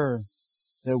sure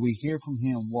that we hear from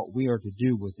Him what we are to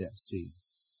do with that seed.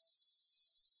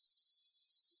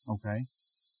 Okay?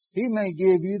 He may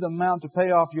give you the amount to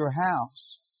pay off your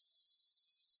house.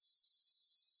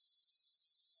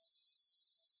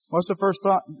 What's the first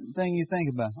thing you think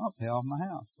about? I'll pay off my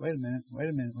house. Wait a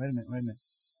minute.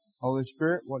 Holy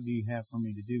Spirit, what do you have for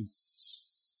me to do?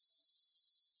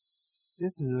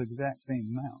 This is the exact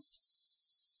same amount.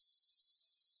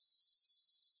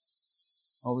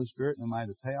 Holy Spirit, am I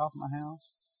to pay off my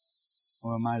house?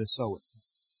 Or am I to sow it?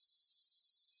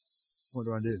 What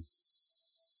do I do?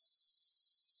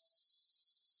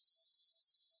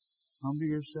 Humble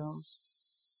yourselves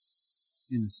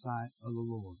in the sight of the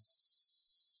Lord,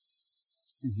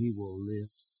 and He will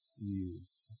lift you.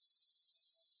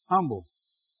 Humble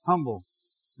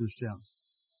yourselves.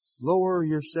 Lower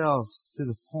yourselves to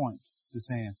the point to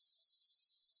saying,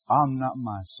 I'm not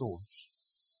my source.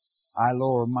 I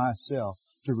lower myself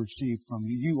to receive from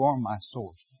you. You are my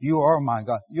source. You are my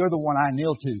God. You're the one I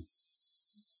kneel to.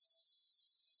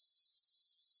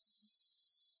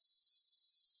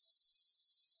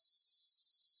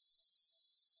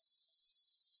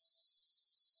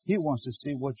 He wants to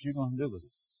see what you're going to do with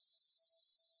it.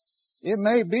 It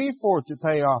may be for to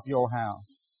pay off your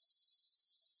house.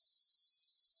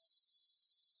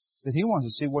 But He wants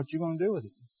to see what you're going to do with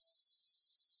it.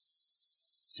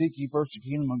 Seek ye first the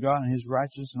kingdom of God and His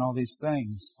righteousness, and all these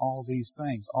things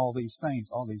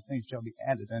shall be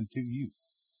added unto you.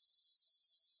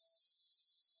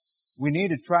 We need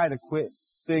to try to quit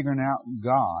figuring out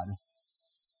God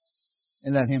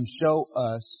and let Him show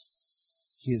us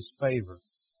His favor.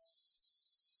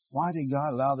 Why did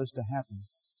God allow this to happen?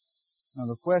 Now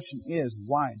the question is,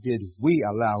 why did we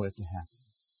allow it to happen?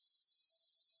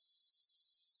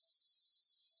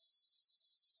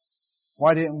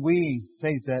 Why didn't we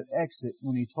take that exit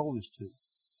when He told us to?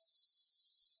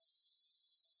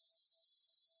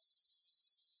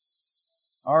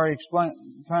 I already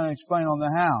kind of explained on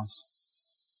the house.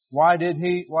 Why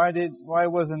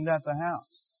wasn't that the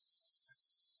house?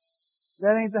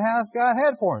 That ain't the house God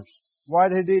had for us. Why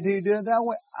did He do it that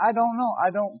way? I don't know. I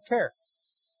don't care.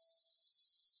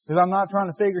 Because I'm not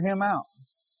trying to figure Him out.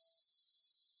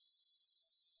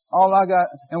 All I got,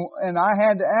 and I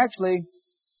had to actually,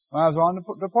 when I was on the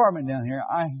department down here,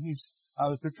 I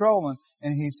was patrolling,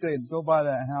 and he said, go by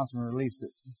that house and release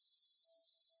it.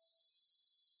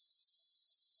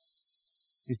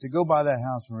 He said, go by that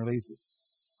house and release it.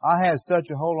 I had such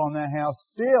a hold on that house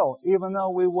still, even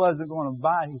though we wasn't going to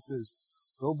buy it. He says,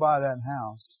 go by that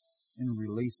house and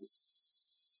release it.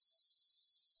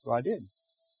 So I did.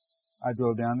 I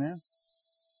drove down there.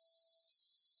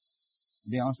 To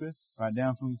be honest with you, right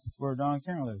down from where Don and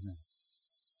Karen lives now.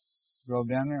 Drove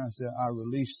down there and I said, I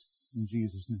release in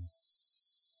Jesus' name.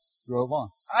 Drove on.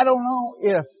 I don't know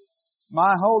if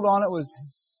my hold on it was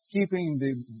keeping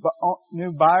the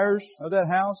new buyers of that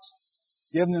house,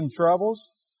 giving them troubles.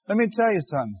 Let me tell you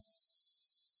something.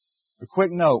 A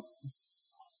quick note.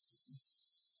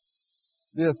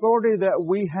 The authority that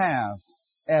we have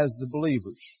as the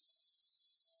believers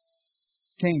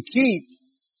can keep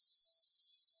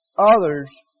others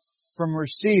from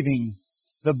receiving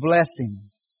the blessing.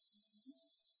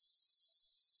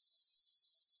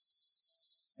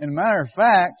 And a matter of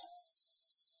fact,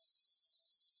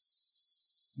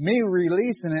 me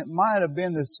releasing it might have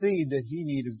been the seed that He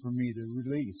needed for me to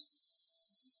release.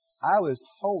 I was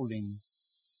holding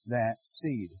that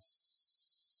seed.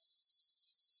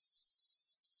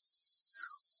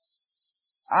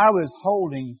 I was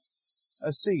holding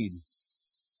a seed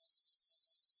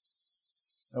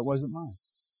that wasn't mine.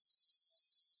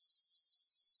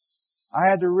 I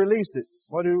had to release it.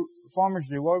 What do farmers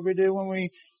do? What do we do when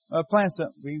we plant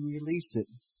something? We release it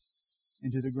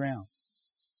into the ground.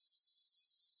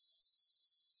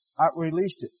 I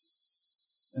released it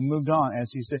and moved on, as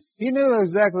He said. He knew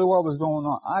exactly what was going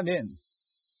on. I didn't.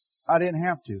 I didn't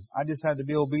have to. I just had to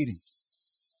be obedient.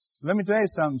 Let me tell you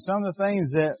something. Some of the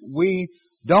things that we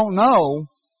don't know,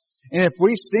 and if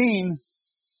we've seen,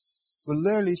 will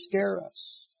literally scare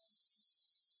us.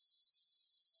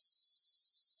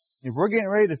 If we're getting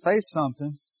ready to face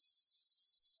something,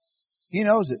 He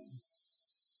knows it.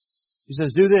 He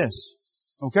says, do this.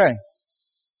 Okay.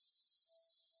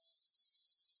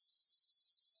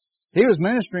 He was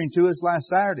ministering to us last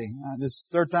Saturday. This is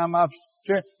the third time I've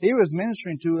shared. He was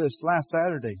ministering to us last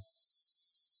Saturday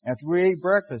after we ate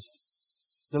breakfast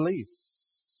to leave.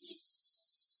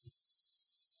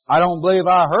 I don't believe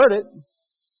I heard it.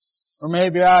 Or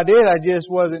maybe I did, I just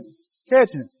wasn't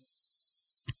catching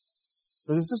it.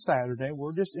 Because it's a Saturday,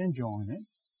 we're just enjoying it.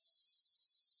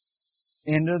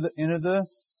 Into the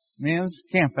men's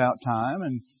camp out time,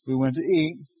 and we went to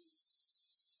eat.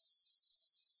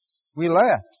 We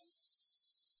left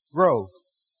Grove.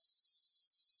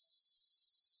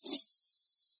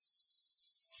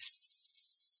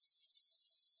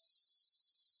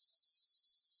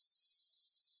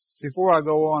 Before I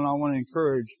go on, I want to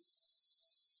encourage,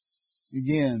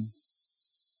 again,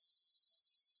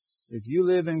 if you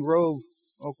live in Grove,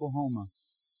 Oklahoma,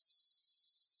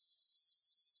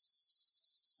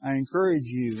 I encourage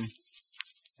you,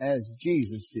 as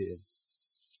Jesus did,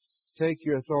 take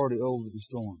your authority over the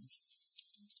storms.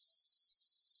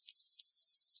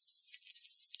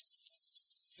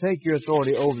 Take your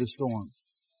authority over the storms.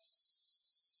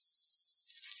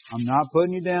 I'm not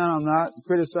putting you down. I'm not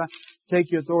criticizing.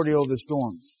 Take your authority over the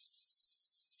storms.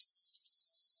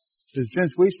 Because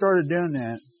since we started doing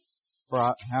that, for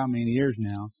how many years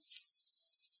now,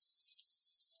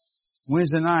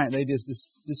 Wednesday night they just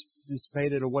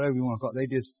dissipated, or whatever you want to call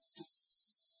it.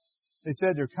 They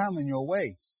said they're coming your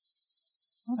way.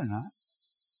 No, they're not.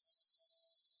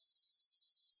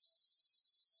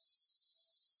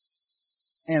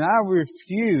 And I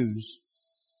refuse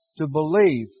to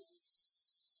believe,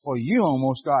 well, you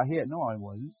almost got hit. No, I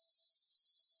wasn't.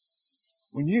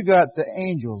 When you got the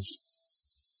angels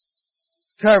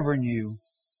covering you,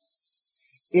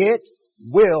 it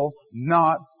will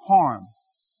not harm.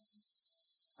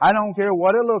 I don't care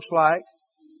what it looks like.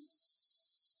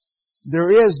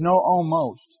 There is no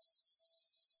almost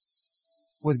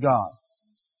with God.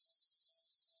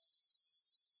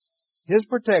 His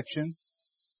protection.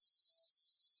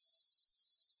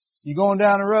 You going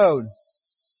down the road.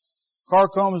 Car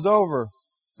comes over.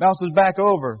 Bounces back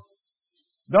over.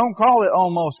 Don't call it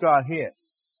almost got hit.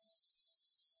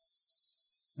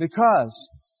 Because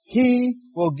He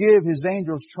will give His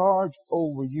angels charge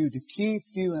over you to keep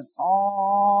you in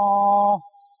all.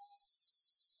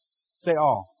 Say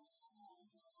all.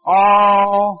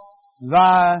 All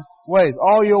thy ways.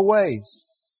 All your ways.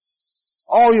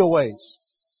 All your ways.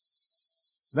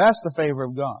 That's the favor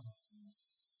of God.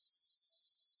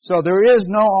 So there is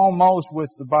no almost with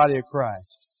the body of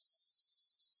Christ.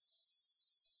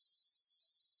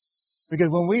 Because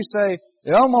when we say,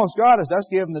 it almost got us, that's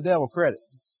giving the devil credit.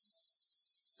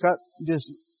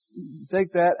 Just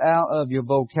take that out of your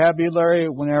vocabulary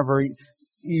whenever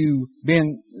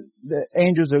the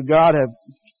angels of God have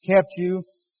kept you.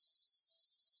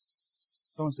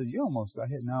 Someone said, you almost got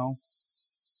hit. No,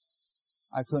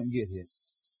 I couldn't get hit.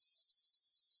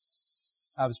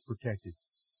 I was protected.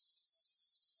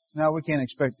 Now, we can't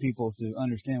expect people to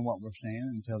understand what we're saying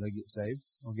until they get saved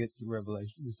or get to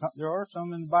Revelation. There are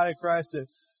some in the body of Christ that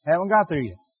haven't got there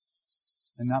yet.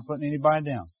 And not putting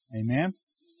anybody down. Amen?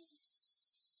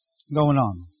 Going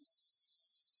on.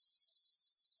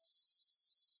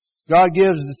 God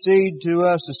gives the seed to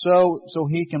us to sow so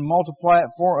He can multiply it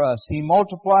for us. He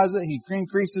multiplies it. He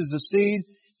increases the seed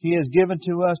He has given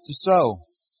to us to sow.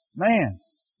 Man,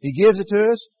 He gives it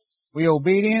to us. We are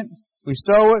obedient. We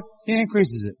sow it. He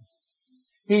increases it.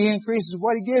 He increases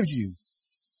what He gives you.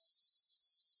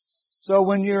 So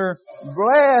when you're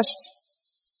blessed,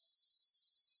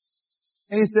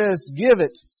 and He says, give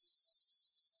it,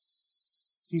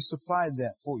 He supplied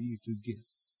that for you to give.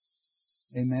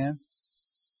 Amen?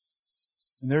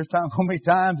 And there's going to be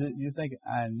times that you're thinking,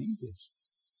 I need this.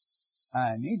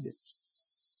 I need this.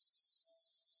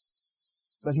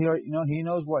 But He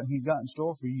knows what He's got in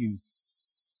store for you.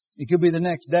 It could be the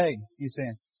next day. He's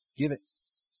saying, give it.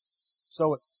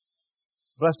 Sow it.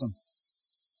 Bless them.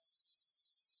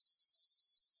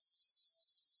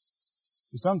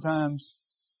 Sometimes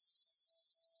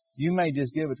you may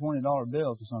just give a $20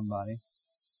 bill to somebody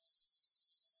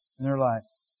and they're like,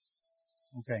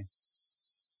 okay.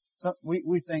 So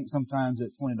we think sometimes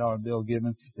that $20 bill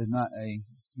given is not a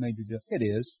major deal. It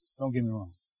is. Don't get me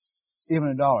wrong.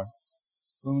 Even $1.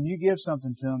 But when you give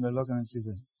something to them, they're looking at you and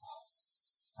saying,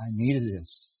 I needed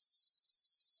this.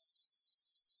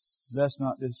 Let's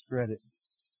not discredit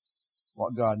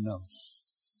what God knows.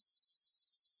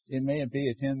 It may be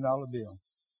a $10 bill.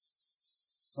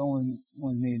 Someone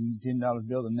needed a $10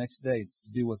 bill the next day to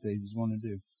do what they just want to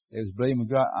do. They was believing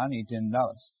God, I need $10.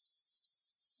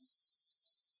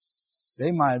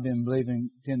 They might have been believing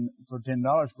for $10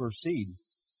 for a seed.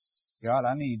 God,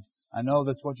 I know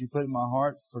that's what you put in my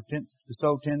heart to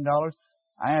sow $10.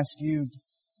 I ask you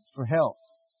for help.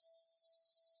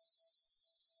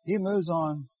 He moves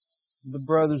on the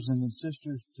brothers and the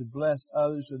sisters to bless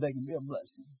others so they can be a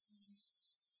blessing.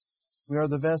 We are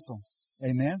the vessel.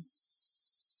 Amen.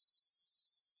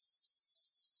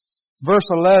 Verse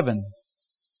 11.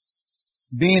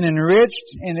 Being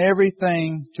enriched in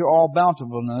everything to all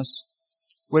bountifulness,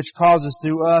 which causes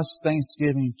through us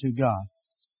thanksgiving to God.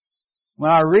 When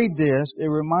I read this, it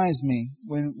reminds me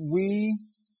when we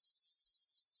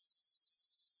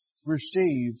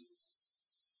receive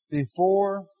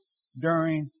before,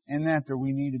 during, and after,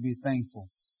 we need to be thankful.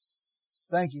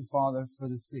 Thank you, Father, for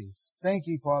the seed. Thank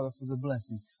you, Father, for the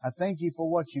blessing. I thank you for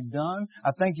what you've done.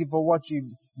 I thank you for what you're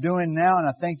doing now, and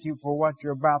I thank you for what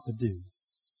you're about to do.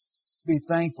 Be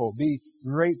thankful. Be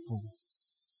grateful.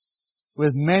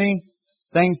 With many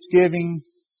thanksgiving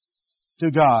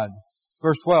to God.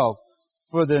 Verse 12.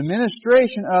 For the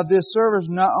administration of this service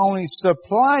not only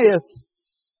supplieth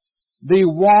the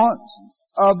wants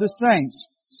of the saints.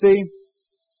 See,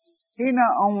 He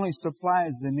not only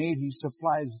supplies the need, He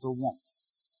supplies the want.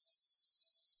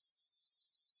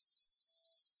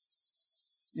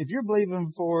 If you're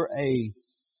believing for a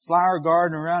flower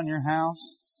garden around your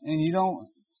house and you don't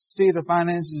see the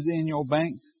finances in your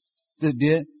bank that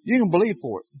did, you can believe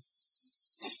for it.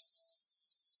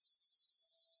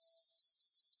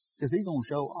 Because He's going to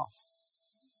show off.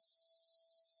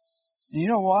 And you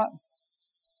know what?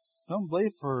 Don't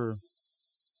believe for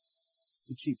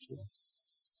the cheap stuff.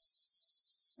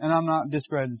 And I'm not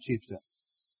discrediting cheap stuff.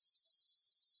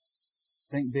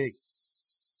 Think big.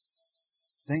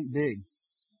 Think big.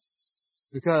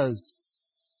 Because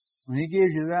When He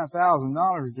gives you that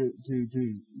 $1,000 to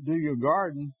do your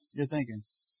garden, you're thinking,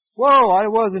 whoa, I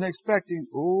wasn't expecting.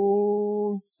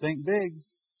 Oh, think big.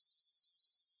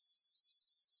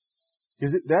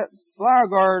 Because that flower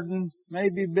garden may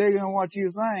be bigger than what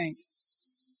you think.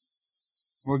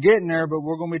 We're getting there, but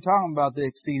we're going to be talking about the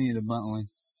exceeding abundantly.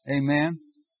 Amen.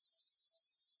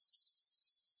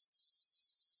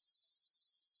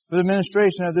 For the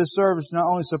administration of this service not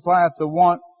only supplieth the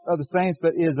want of the saints,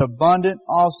 but is abundant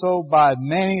also by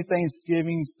many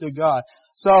thanksgivings to God.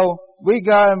 So, we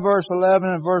got in verse 11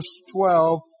 and verse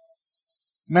 12,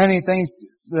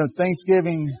 the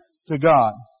thanksgiving to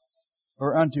God,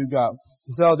 or unto God.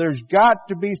 So there's got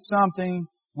to be something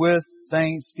with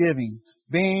thanksgiving.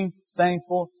 Being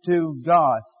thankful to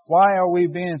God. Why are we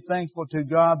being thankful to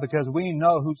God? Because we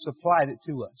know who supplied it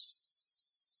to us.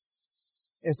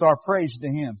 It's our praise to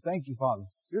Him. Thank you, Father.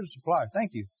 You're the supplier.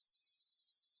 Thank you.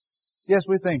 Yes,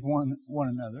 we thank one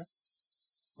another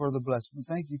for the blessing.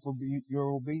 Thank you for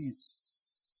your obedience.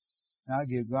 And I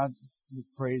give God the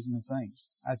praise and the thanks.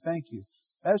 I thank you.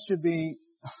 That should be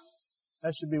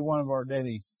one of our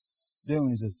daily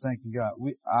doings, is thanking God.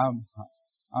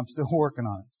 I'm still working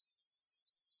on it.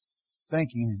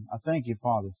 Thanking Him. I thank you,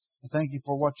 Father. I thank you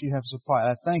for what you have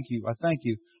supplied. I thank you. I thank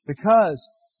you. Because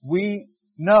we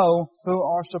know who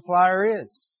our supplier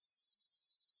is.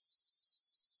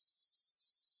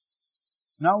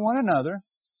 Not one another.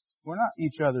 We're not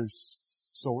each other's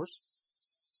source.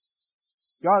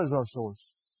 God is our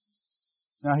source.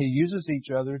 Now He uses each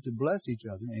other to bless each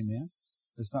other. Amen.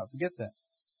 Let's not forget that.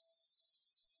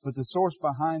 But the source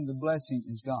behind the blessing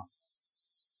is God.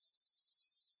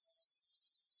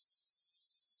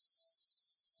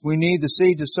 We need the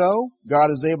seed to sow. God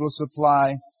is able to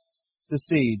supply the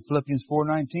seed. Philippians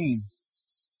 4:19.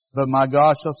 But my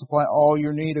God shall supply all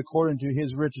your need according to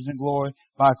His riches and glory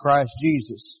by Christ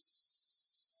Jesus.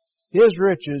 His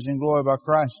riches and glory by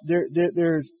Christ. There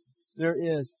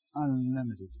is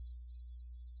unlimited.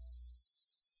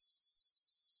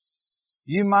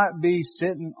 You might be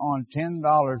sitting on $10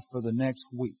 for the next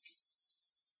week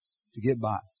to get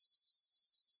by.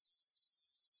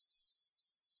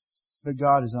 But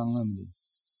God is unlimited.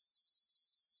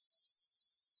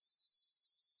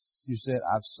 You said,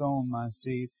 I've sown my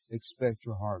seed. Expect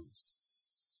your harvest.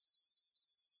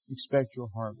 Expect your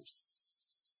harvest.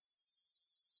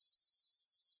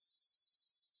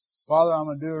 Father, I'm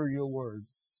a doer of your word.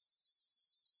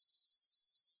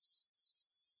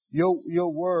 Your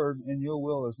word and your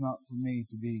will is not for me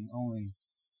to be only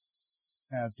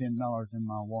have $10 in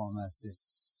my wallet and that's it.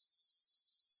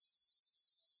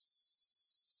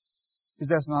 Because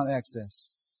that's not excess.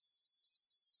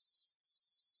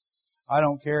 I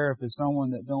don't care if it's someone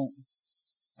that don't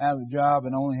have a job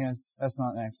and only has, that's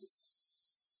not excess.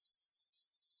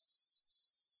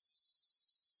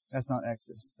 That's not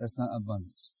excess. That's not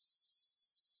abundance.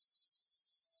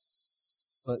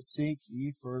 But seek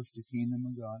ye first the kingdom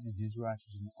of God and His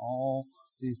righteousness, and all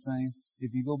these things.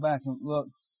 If you go back and look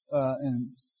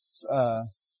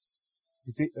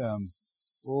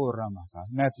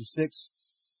Matthew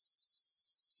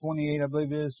 6:28, I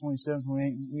believe it is, 27,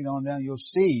 28, read on down, you'll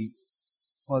see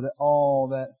that all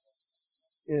that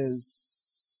is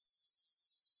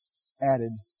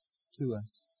added to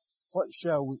us. What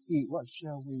shall we eat? What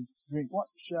shall we drink? What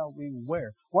shall we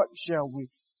wear? What shall we...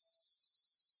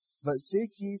 But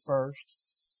seek ye first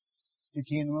the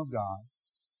kingdom of God,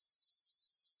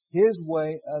 His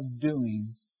way of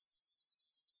doing,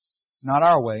 not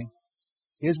our way,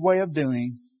 His way of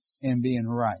doing and being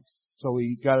right. So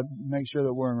we got to make sure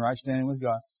that we're in right standing with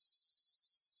God.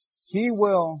 He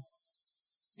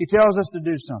tells us to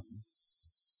do something.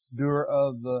 Doer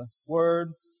of the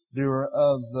word, doer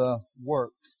of the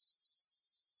work.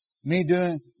 Me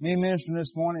ministering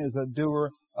this morning is a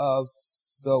doer of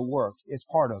the work. It's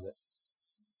part of it.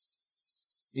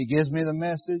 He gives me the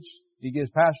message. He gives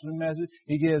Pastor the message.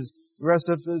 He gives the rest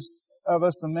of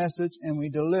us the message, and we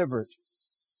deliver it.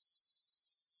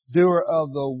 Doer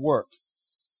of the work.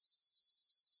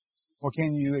 Or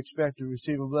can you expect to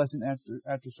receive a blessing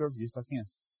after service? Yes, I can.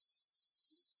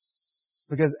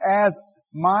 Because as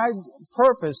my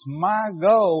purpose, my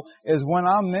goal is when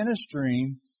I'm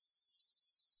ministering,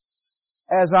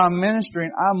 as I'm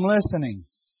ministering, I'm listening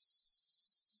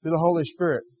to the Holy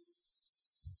Spirit.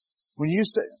 When you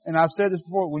say, and I've said this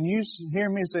before, when you hear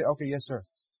me say, okay, yes, sir,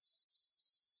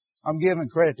 I'm giving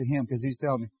credit to Him because He's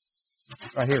telling me,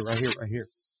 right here, right here, right here.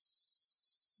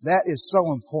 That is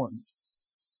so important.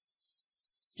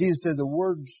 Jesus said, the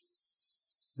words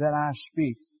that I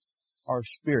speak are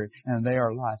spirit and they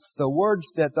are life. The words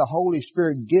that the Holy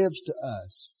Spirit gives to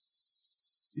us.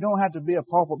 You don't have to be a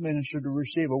pulpit minister to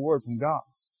receive a word from God.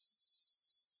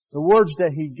 The words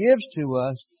that He gives to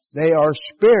us, they are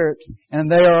spirit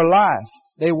and they are life.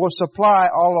 They will supply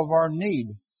all of our need.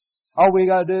 All we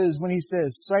got to do is when He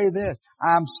says, say this,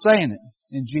 I'm saying it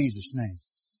in Jesus' name.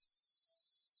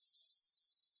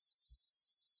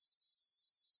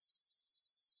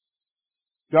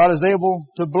 God is able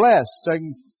to bless.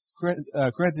 2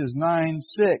 Corinthians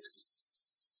 9:6.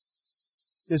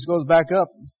 This goes back up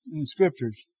in the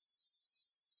Scriptures.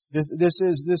 This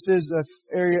is an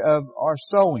area of our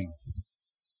sowing.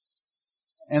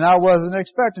 And I wasn't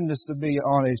expecting this to be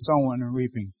on a sowing and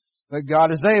reaping. But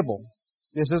God is able.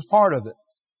 This is part of it.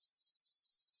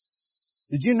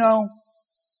 Did you know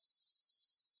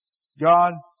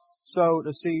God sowed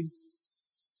a seed?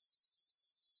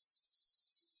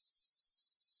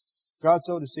 God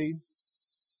sowed a seed.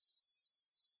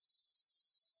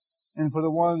 And for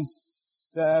the ones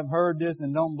that have heard this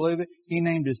and don't believe it, He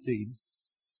named a seed.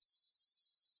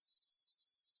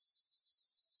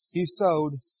 He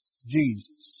sowed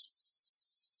Jesus.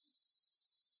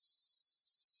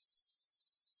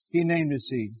 He named a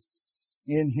seed.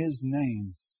 In His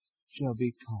name shall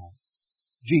be called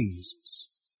Jesus.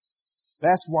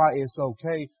 That's why it's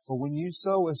okay. But when you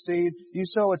sow a seed, you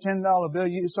sow a $10 bill,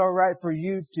 it's all right for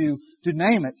you to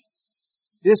name it.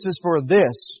 This is for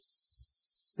this.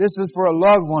 This is for a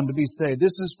loved one to be saved.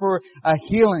 This is for a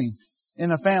healing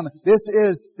in a family. This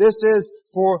is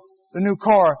for the new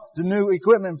car, the new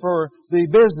equipment for the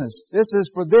business. This is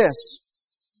for this.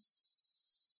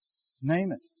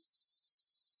 Name it.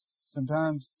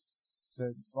 Sometimes,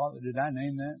 said, Father, did I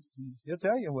name that? He'll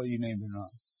tell you whether you named it or not.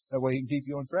 That way He can keep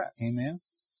you on track. Amen.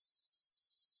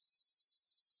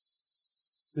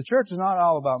 The church is not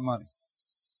all about money.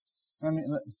 I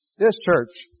mean, this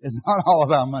church is not all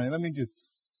about money.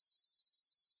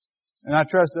 And I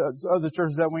trust that other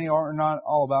churches that we are not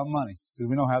all about money because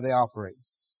we know how they operate.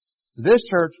 This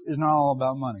church is not all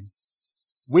about money.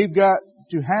 We've got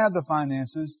to have the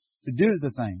finances to do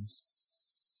the things.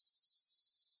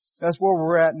 That's where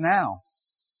we're at now.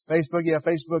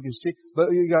 Facebook is cheap,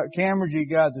 but you got cameras, you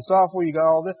got the software, you got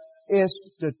all this. It's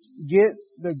to get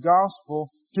the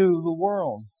gospel to the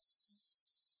world.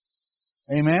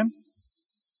 Amen?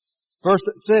 Verse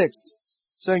 6,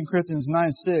 2 Corinthians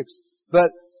 9:6. But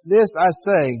this I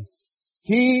say,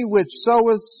 he which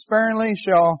soweth sparingly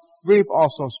shall reap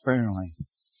also sparingly.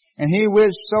 And he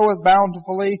which soweth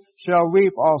bountifully shall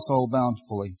reap also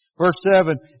bountifully. Verse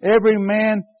 7, every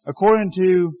man according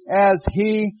to as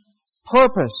he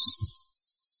purposeth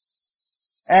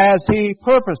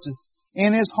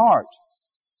in his heart.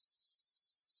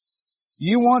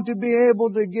 You want to be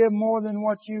able to give more than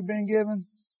what you've been given?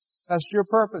 That's your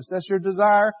purpose. That's your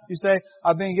desire. You say,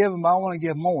 I've been given, but I want to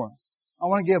give more. I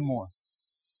want to give more.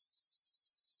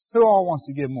 Who all wants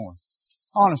to give more?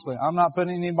 Honestly, I'm not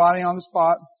putting anybody on the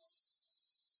spot.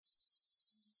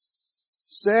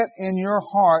 Set in your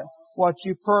heart what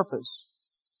you purpose.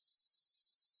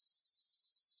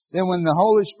 Then when the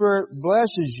Holy Spirit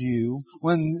blesses you,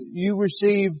 when you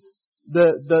receive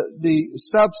the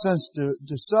substance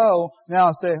to sow,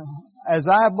 now say, as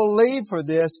I believe for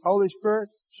this, Holy Spirit,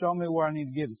 show me where I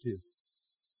need to give it to.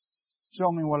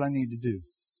 Show me what I need to do.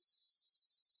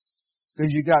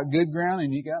 Because you got good ground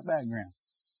and you got bad ground.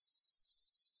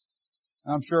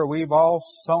 I'm sure we've all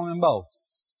sown in both.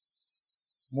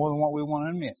 More than what we want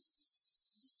to admit.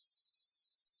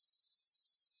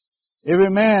 Every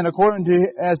man according to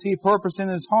as he purpose in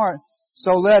his heart,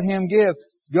 so let him give.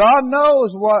 God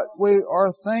knows what we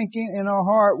are thinking in our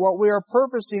heart, what we are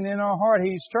purposing in our heart.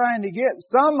 He's trying to get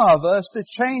some of us to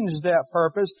change that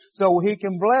purpose so He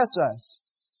can bless us.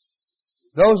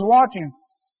 Those watching,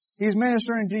 He's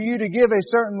ministering to you to give a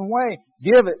certain way.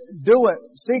 Give it. Do it.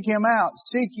 Seek Him out.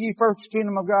 Seek ye first the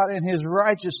kingdom of God and His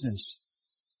righteousness.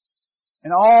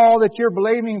 And all that you're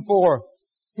believing for,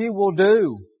 He will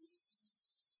do.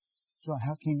 So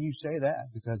how can you say that?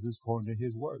 Because it's according to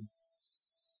His Word.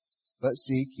 But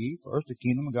seek ye first the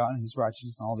kingdom of God and His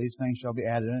righteousness, and all these things shall be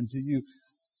added unto you.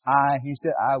 He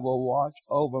said, I will watch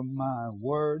over my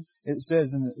word. It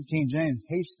says in the King James,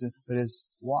 hasten, but it's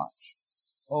watch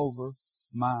over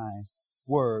my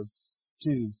word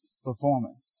to perform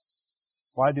it.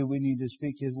 Why do we need to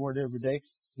speak His word every day?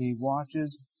 He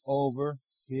watches over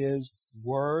His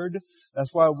word. That's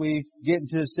why we get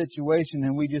into a situation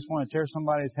and we just want to tear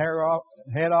somebody's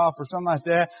head off or something like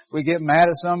that. We get mad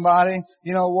at somebody.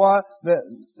 You know what?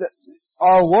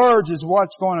 Our words is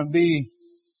what's going to be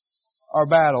our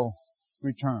battle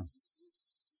return.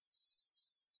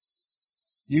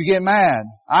 You get mad.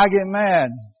 I get mad.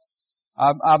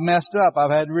 I've messed up.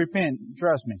 I've had to repent.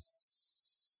 Trust me.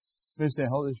 They say,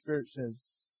 Holy Spirit says,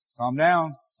 calm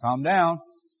down. Calm down.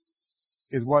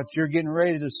 Because what you're getting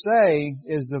ready to say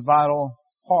is the vital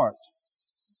part.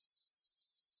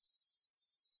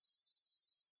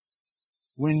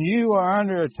 When you are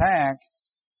under attack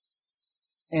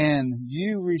and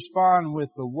you respond with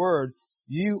the Word,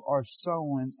 you are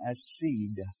sowing a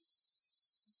seed.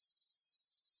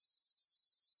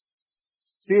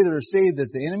 It's either a seed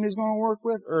that the enemy is going to work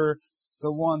with or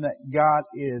the one that God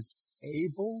is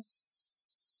able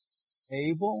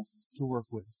to work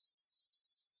with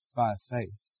by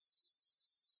faith.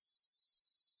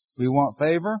 We want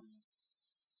favor,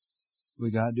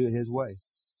 we got to do it His way.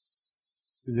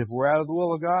 Because if we're out of the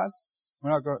will of God,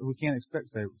 we can't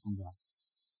expect favor from God.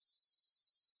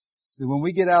 Because when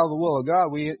we get out of the will of God,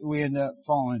 we end up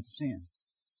falling into sin.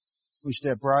 We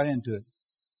step right into it.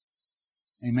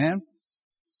 Amen?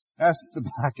 That's the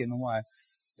black and the white.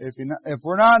 If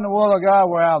we're not in the will of God,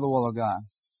 we're out of the will of God.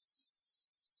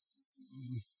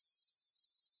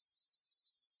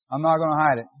 I'm not going to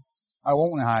hide it. I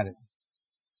won't hide it.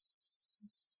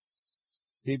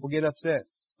 People get upset.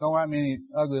 Don't write me any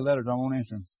ugly letters. I won't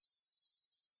answer them.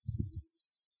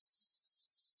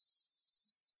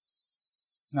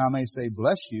 Now I may say,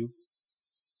 bless you.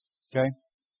 Okay?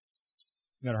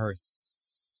 You gotta hurry.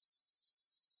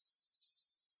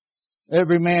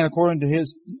 Every man according to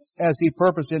his, as he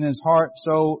purposed in his heart,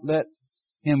 so let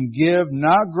him give,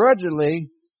 not grudgingly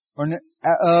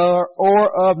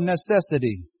or of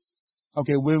necessity.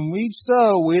 Okay, when we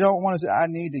sow, we don't want to say,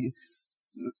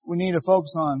 we need to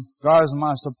focus on God is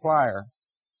my supplier.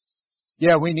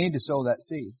 Yeah, we need to sow that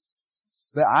seed.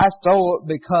 But I sow it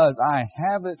because I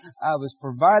have it, I was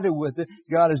provided with it,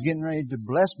 God is getting ready to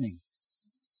bless me.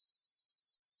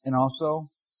 And also,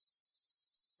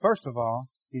 first of all,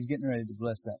 He's getting ready to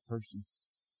bless that person.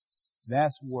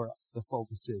 That's where the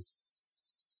focus is.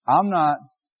 I'm not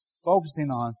focusing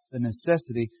on the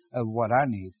necessity of what I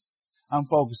need. I'm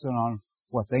focusing on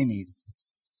what they need.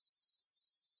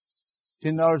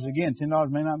 $10 again. $10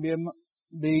 may not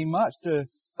be much to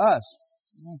us.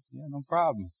 Yeah, no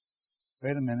problem.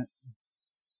 Wait a minute.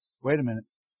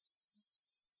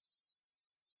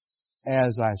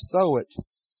 As I sow it,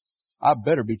 I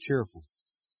better be cheerful.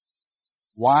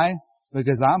 Why?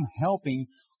 Because I'm helping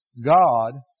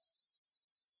God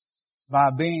by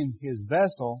being His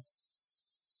vessel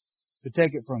to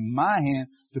take it from my hand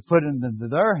to put it into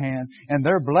their hand, and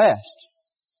they're blessed.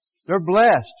 They're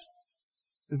blessed.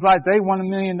 It's like they won $1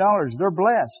 million. They're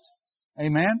blessed.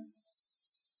 Amen?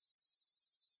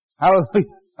 Hallelujah.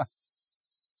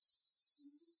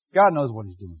 God knows what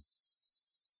He's doing.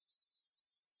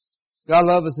 God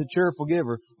loves a cheerful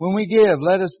giver. When we give,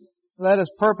 let us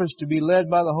purpose to be led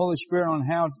by the Holy Spirit on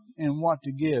how and what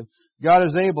to give. God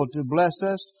is able to bless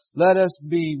us. Let us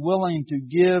be willing to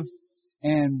give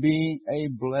and be a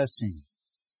blessing.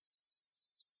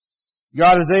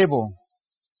 God is able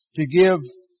to give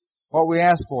what we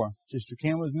ask for. Sister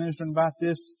Kim was ministering about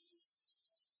this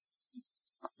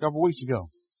a couple of weeks ago.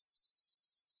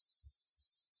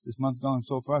 This month's gone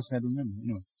so fast, I had to remember.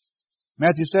 Anyway.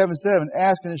 Matthew 7:7,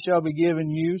 ask and it shall be given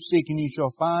you, seek and you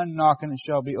shall find, knock and it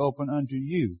shall be opened unto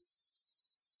you.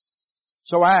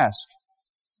 So ask.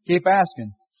 Keep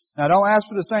asking. Now don't ask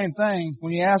for the same thing.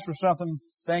 When you ask for something,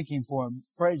 thank Him for it,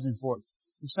 praise Him for it.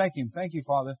 Just thank Him. Thank you,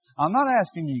 Father. I'm not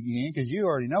asking you again because you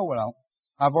already know what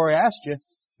I've already asked you.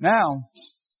 Now,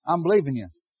 I'm believing you.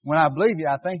 When I believe you,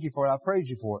 I thank you for it. I praise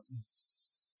you for it.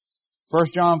 1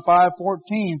 John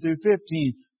 5:14 through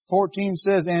 15. 14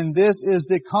 says, and this is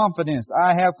the confidence.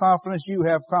 I have confidence, you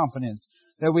have confidence.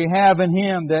 That we have in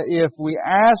Him, that if we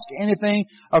ask anything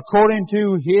according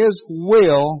to His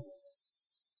will,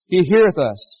 He heareth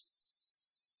us.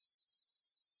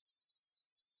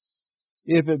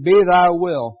 If it be Thy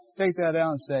will, take that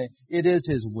out and say, it is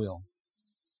His will.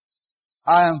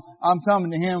 I'm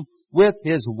coming to Him with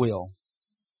His will.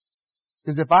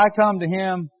 Because if I come to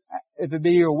Him, if it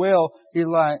be Your will, He's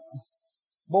like,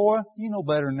 boy, you know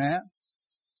better than that.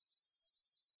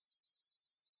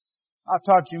 I've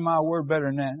taught you my word better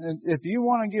than that. If you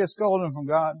want to get a scolding from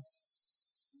God,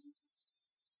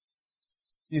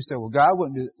 you say, well, God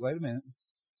wouldn't do it. Wait a minute.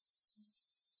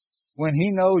 When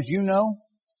He knows you know,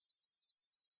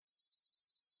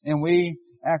 and we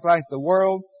act like the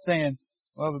world saying,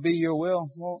 well, if it be Your will,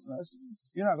 well,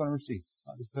 you're not going to receive.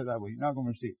 I'll just put it that way. You're not going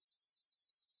to receive.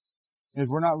 Because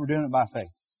we're doing it by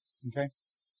faith. Okay?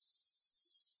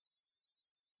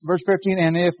 Verse 15,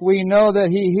 and if we know that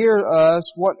He hears us,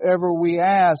 whatever we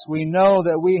ask, we know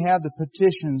that we have the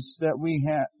petitions that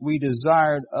we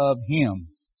desired of Him.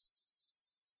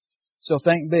 So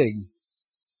think big.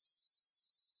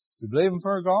 If you believe Him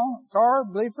for a car,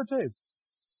 believe for two.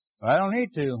 But I don't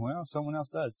need to. Well, someone else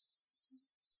does.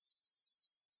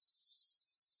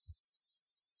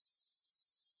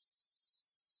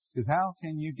 Because how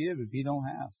can you give if you don't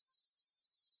have?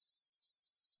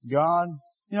 God,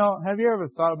 have you ever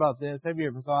thought about this? Have you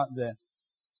ever thought that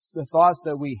the thoughts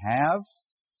that we have,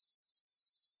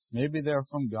 maybe they're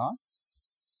from God?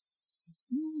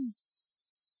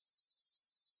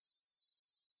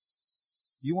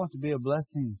 You want to be a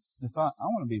blessing. The thought, I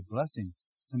want to be a blessing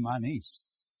to my niece.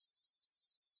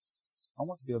 I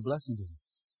want to be a blessing to her.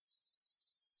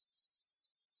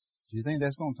 Do you think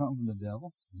that's going to come from the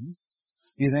devil? Do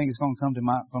you think it's going to come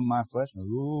from my flesh?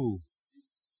 Ooh.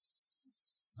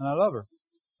 And I love her.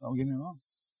 Don't get me wrong.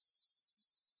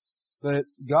 But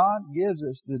God gives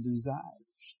us the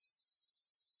desires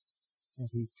that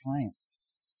He plants,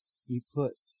 He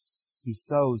puts, He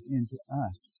sows into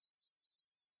us.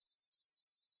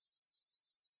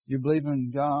 You believe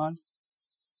in God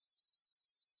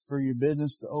for your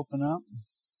business to open up?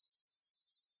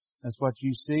 That's what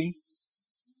you see.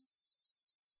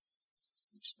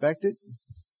 Expect it.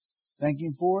 Thank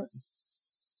Him for it.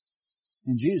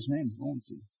 In Jesus' name, it's going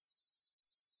to.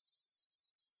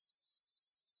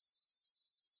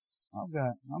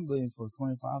 I'm believing for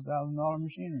 $25,000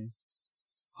 machinery.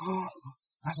 Oh,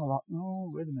 that's a lot. No,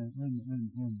 wait a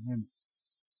minute.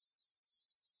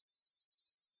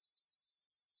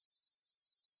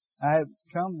 I have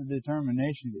come to the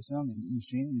determination that some of the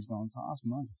machinery is going to cost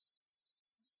money.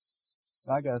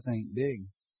 So I got to think big.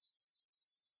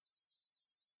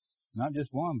 Not just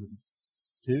one, but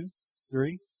 2,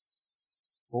 3,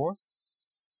 4.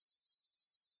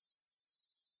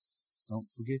 Don't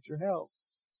forget your help.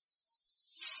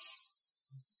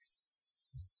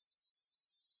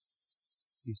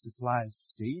 He supplies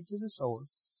seed to the sower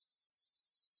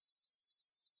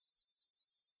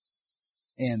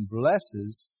and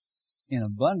blesses in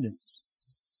abundance.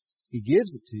 He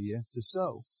gives it to you to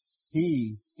sow.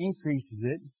 He increases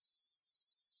it.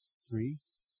 3,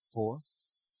 4,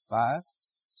 5,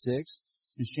 6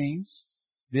 machines,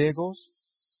 vehicles.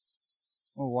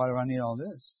 Well, why do I need all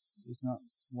this? It's not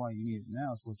why you need it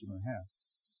now, it's what you're going to have.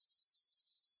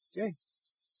 Okay.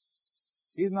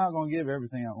 He's not going to give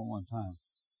everything out at one time.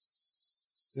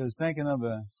 Because thinking of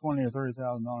a $20,000 or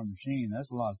 $30,000 machine,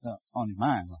 that's a lot of stuff on your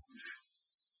mind.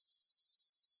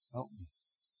 Help me.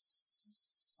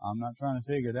 I'm not trying to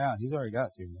figure it out. He's already got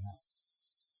it figured out.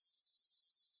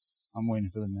 I'm waiting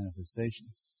for the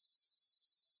manifestation.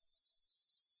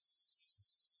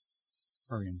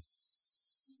 Hurrying.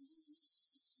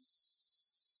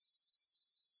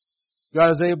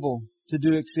 God is able to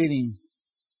do exceed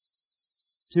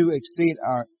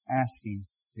our asking.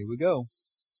 Here we go.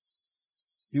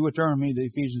 You would turn with me to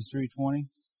Ephesians 3:20.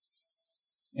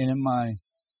 And in my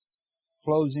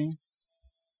closing,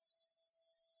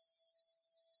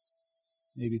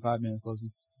 maybe 5 minutes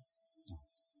closing.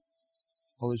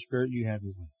 Holy Spirit, you have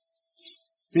your way.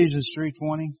 Ephesians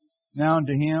 3:20. Now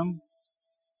unto Him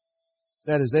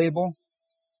that is able,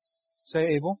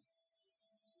 say able,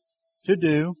 to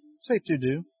do, say to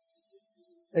do,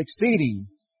 exceeding,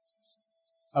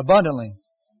 abundantly,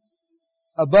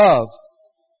 above,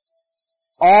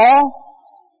 all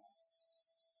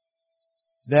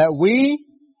that we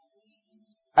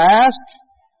ask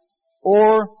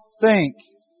or think.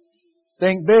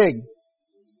 Think big.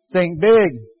 Think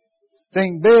big.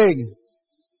 Think big.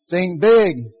 Think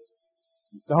big.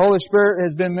 The Holy Spirit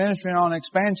has been ministering on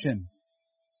expansion.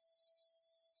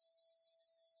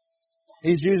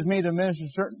 He's used me to minister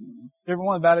certain different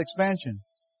ones about expansion.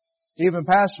 Even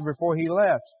Pastor before he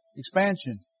left.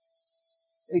 Expansion.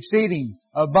 Exceeding,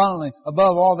 abundantly,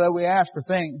 above all that we ask or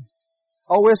think.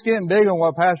 Oh, it's getting big on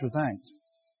what Pastor thinks.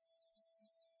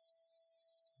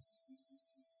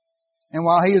 And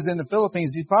while he was in the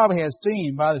Philippines, he probably has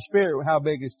seen by the Spirit how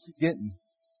big it's getting.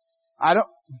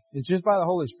 It's just by the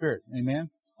Holy Spirit. Amen.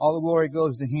 All the glory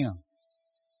goes to Him.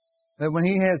 But when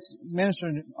He has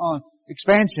ministered on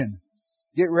expansion,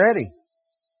 get ready.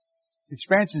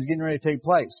 Expansion is getting ready to take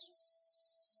place.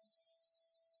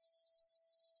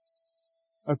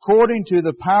 According to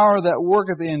the power that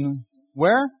worketh in,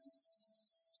 where?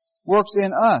 Works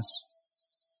in us.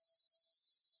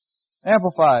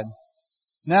 Amplified.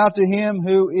 Now to him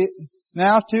who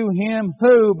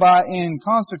by in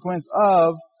consequence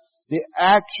of the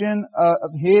action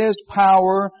of His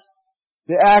power,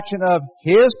 that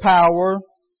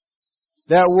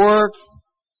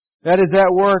is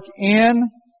at work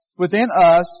within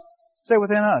us, say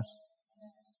within us.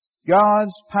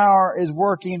 God's power is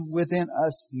working within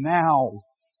us now.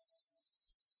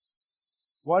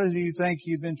 What do you think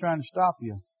He's been trying to stop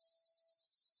you?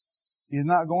 He's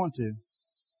not going to.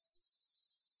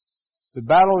 The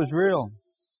battle is real.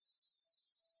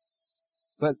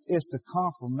 But it's the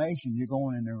confirmation you're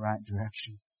going in the right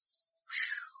direction.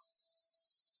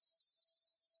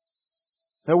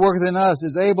 that worketh in us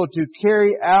is able to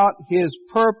carry out His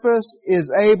purpose, is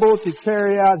able to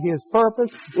carry out His purpose,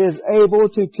 is able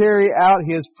to carry out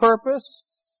His purpose.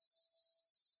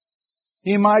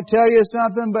 He might tell you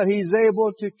something, but He's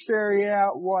able to carry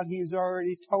out what He's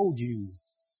already told you.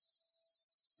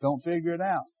 Don't figure it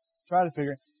out. Try to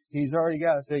figure it. He's already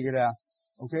got it figured out.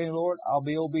 Okay, Lord, I'll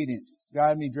be obedient.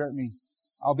 Guide me, direct me.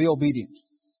 I'll be obedient.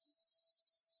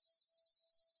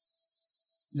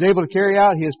 He's able to carry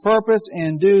out His purpose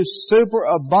and do super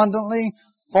abundantly,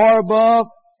 far above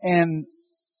and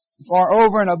far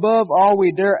over and above all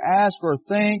we dare ask or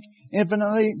think,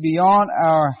 infinitely beyond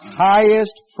our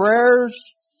highest prayers,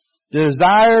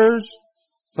 desires,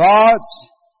 thoughts,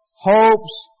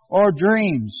 hopes, or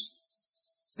dreams.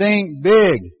 Think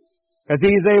big, because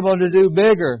He's able to do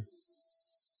bigger.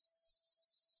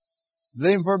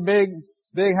 Believing for a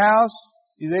big house,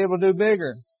 He's able to do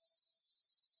bigger.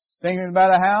 Thinking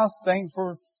about a house, think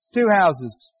for 2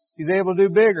 houses. He's able to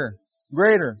do bigger,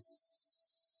 greater.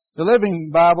 The Living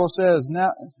Bible says,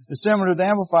 now, it's similar to the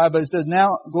Amplified, but it says,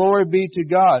 now glory be to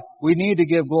God. We need to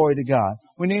give glory to God.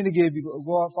 We need to give you,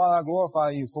 Father, I glorify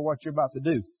you for what you're about to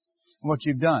do, what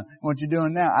you've done, what you're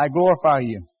doing now. I glorify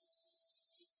you.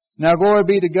 Now glory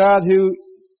be to God who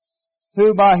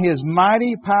by His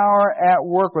mighty power at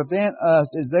work within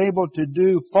us is able to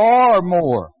do far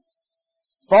more.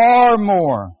 Far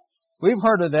more. We've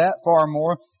heard of that, far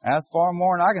more. That's far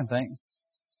more than I can think.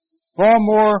 Far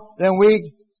more than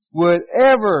we would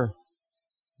ever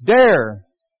dare.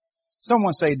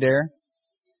 Someone say dare.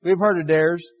 We've heard of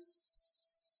dares.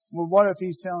 Well, what if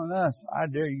He's telling us, I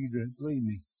dare you to believe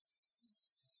me?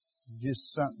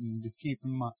 Just something to keep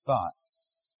in my thought.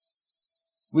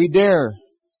 We dare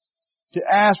to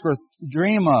ask or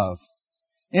dream of,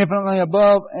 infinitely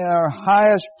above our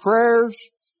highest prayers,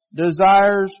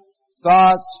 desires,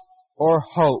 thoughts, or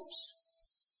hopes.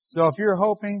 So if you're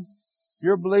hoping,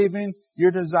 you're believing,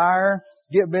 your desire,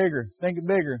 get bigger, think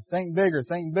bigger, think bigger,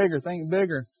 think bigger, think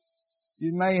bigger.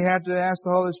 You may have to ask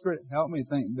the Holy Spirit, help me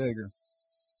think bigger.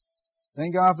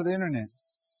 Thank God for the internet.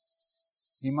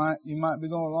 You might be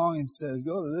going along and says,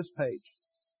 go to this page.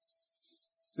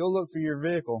 Go look for your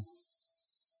vehicle.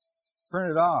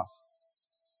 Print it off.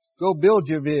 Go build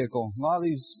your vehicle. A lot of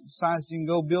these sites you can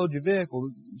go build your vehicle,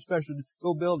 especially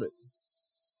go build it.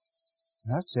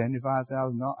 That's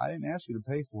 $75,000. I didn't ask you to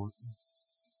pay for it.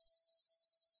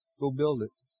 Go build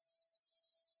it.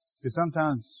 Because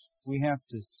sometimes we have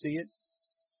to see it.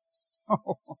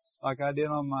 Like I did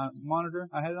on my monitor.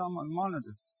 I had it on my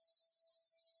monitor.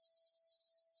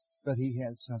 But He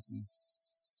had something.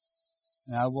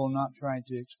 And I will not try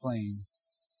to explain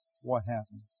what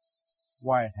happened.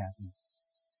 Why it happened.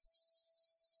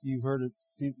 You've heard it.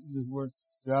 The word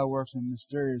God works in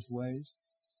mysterious ways.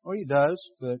 Well, He does,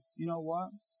 but you know what?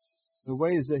 The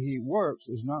ways that He works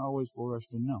is not always for us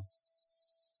to know.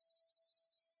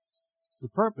 The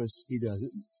purpose He does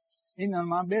it. Ain't none of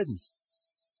my business.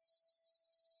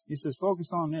 He says, focus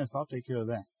on this, I'll take care of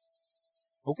that.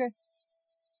 Okay.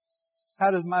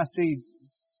 How does my seed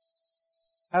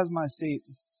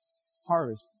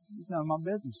harvest? It's none of my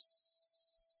business.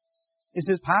 It's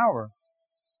His power.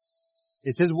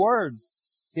 It's His Word.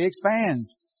 He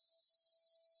expands.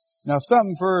 Now,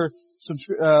 something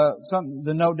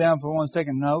to note down for one's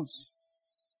taking notes.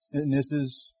 And this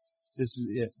is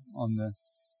it on the.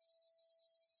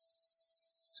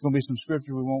 It's going to be some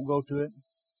scripture. We won't go to it.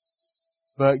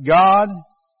 But God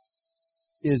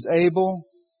is able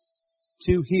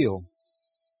to heal.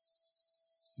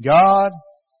 God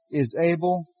is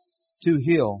able to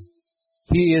heal.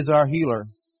 He is our healer.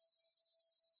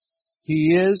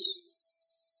 He is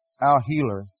our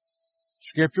healer.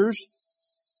 Scriptures.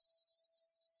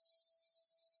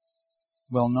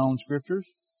 Well-known scriptures.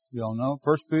 We all know.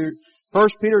 1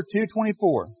 Peter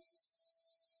 2:24.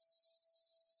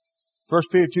 1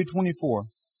 Peter 2:24.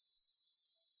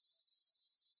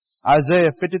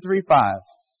 Isaiah 53:5.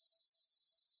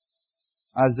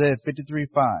 Isaiah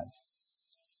 53:5.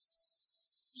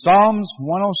 Psalms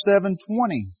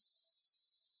 107:20.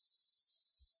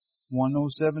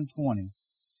 107:20.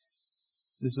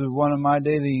 This is one of my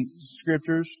daily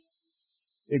scriptures.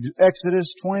 Exodus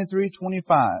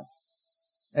 23:25.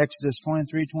 Exodus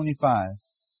 23:25.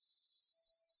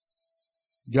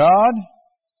 God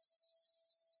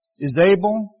is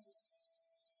able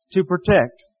to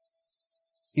protect.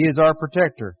 He is our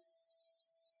protector.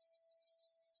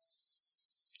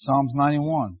 Psalms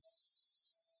 91.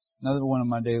 Another one of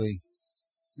my daily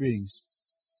readings.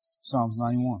 Psalms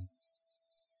 91.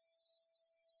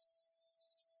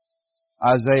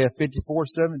 Isaiah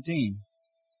 54:17.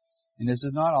 And this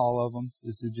is not all of them.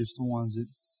 This is just the ones that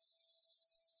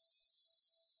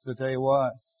So tell you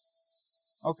what,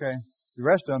 okay, the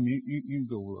rest of them you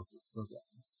go look at.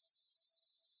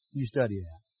 You study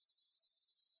that.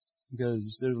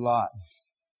 Because there's a lot.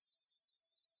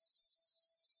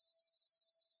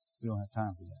 We don't have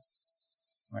time for that.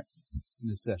 Right? In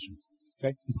this session.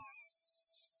 Okay?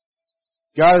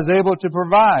 God is able to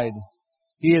provide.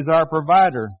 He is our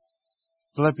provider.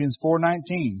 Philippians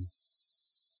 4:19.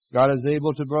 God is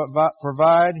able to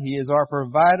provide. He is our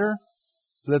provider.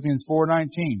 Philippians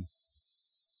 4:19.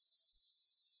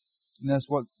 And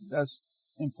that's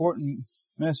important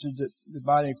message that the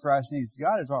body of Christ needs.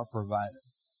 God is our provider.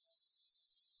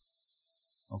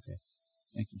 Okay.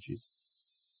 Thank you, Jesus.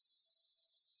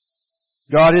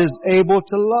 God is able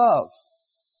to love.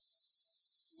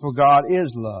 For God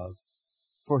is love.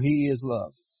 For He is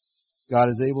love. God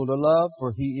is able to love,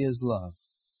 for He is love.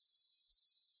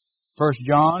 1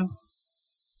 John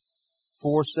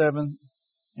 4:7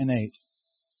 and 8.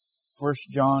 1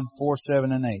 John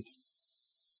 4:7 and 8.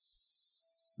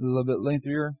 A little bit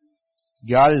lengthier.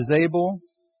 God is able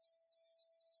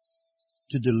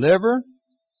to deliver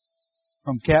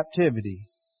from captivity.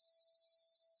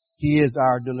 He is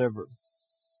our deliverer.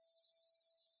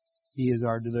 He is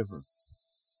our deliverer.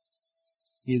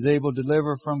 He is able to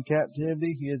deliver from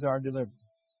captivity. He is our deliverer.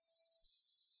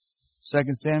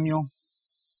 2 Samuel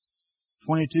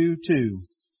 22:2.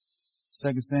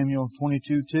 2 Samuel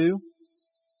 22:2.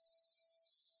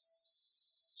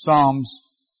 Psalms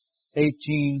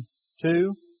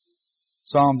 18:2.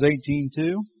 Psalms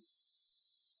 18:2.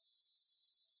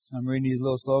 I'm reading these a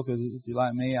little slow because if you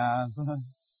like me,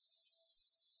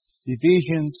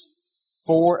 Ephesians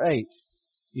 4:8.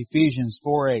 Ephesians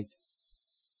 4:8.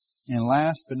 And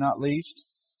last but not least,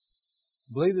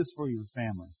 believe this for your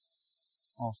family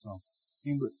also.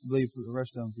 You can believe for the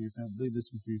rest of them for your family. Believe this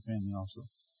one for your family also.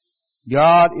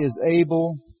 God is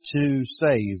able to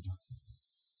save.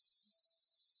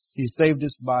 He saved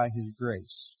us by His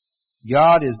grace.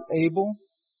 God is able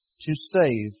to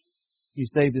save. He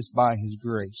saved us by His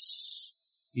grace.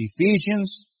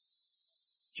 Ephesians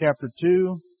chapter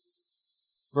 2,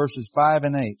 verses 5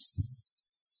 and 8.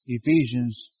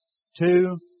 Ephesians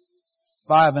 2,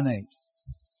 5 and 8.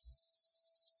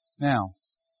 Now,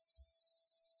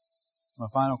 my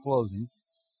final closing.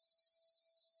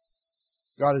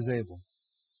 God is able.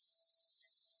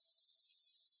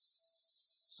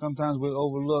 Sometimes we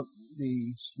overlook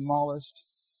the smallest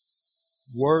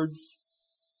words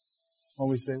when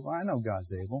we say, well, I know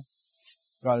God's able.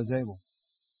 God is able.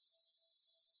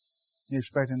 You're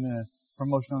expecting a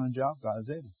promotion on a job? God is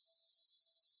able.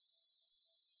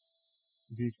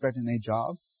 If you're expecting a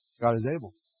job, God is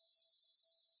able.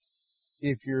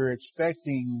 If you're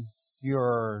expecting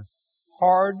your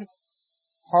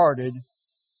hard-hearted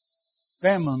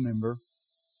family member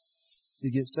to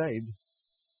get saved,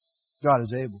 God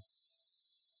is able.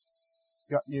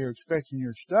 You're expecting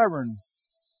your stubborn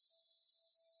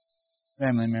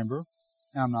family member,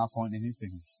 and I'm not pointing any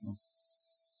fingers,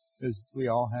 because we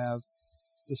all have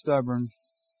the stubborn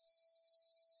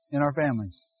in our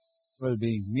families, whether it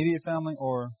be immediate family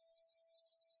or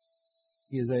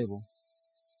He is able.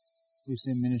 We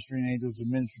send ministering angels to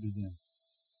minister to them.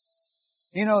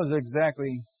 He knows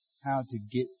exactly how to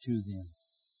get to them.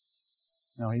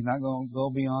 No, He's not going to go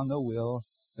beyond their will,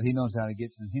 but He knows how to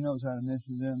get to them. He knows how to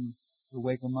minister to them, to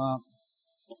wake them up.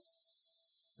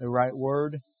 The right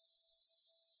word.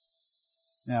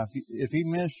 Now, if He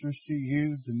ministers to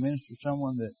you to minister to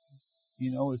someone that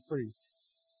you know is pretty,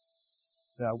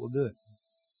 God will do it.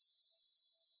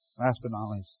 Last but not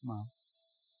least, smile.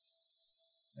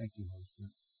 Thank you, Holy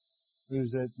Spirit. We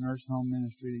was at nursing home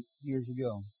ministry years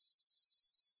ago.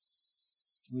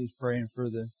 We was praying for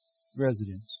the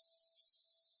residents.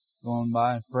 Going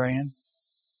by and praying.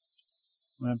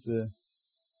 Went up to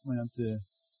one of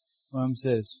them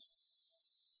says,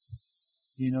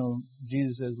 you know,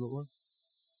 Jesus as Lord?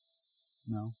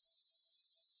 No.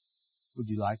 Would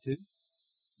you like to?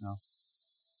 No.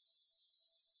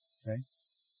 Okay.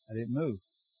 I didn't move.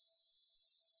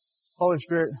 Holy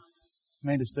Spirit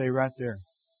made us stay right there.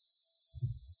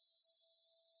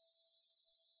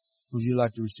 Would you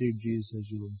like to receive Jesus as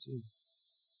your Lord and Savior?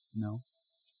 No.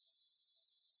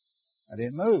 I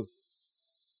didn't move.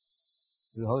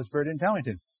 The Holy Spirit didn't tell me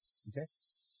to. Okay?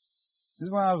 This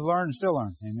is when I was learning and still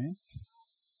learning. Amen?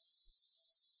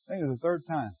 I think it was the third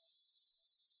time.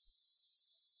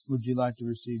 Would you like to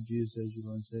receive Jesus as your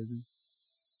Lord and Savior?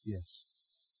 Yes.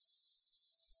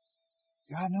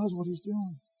 God knows what He's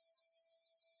doing.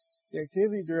 The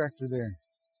activity director there.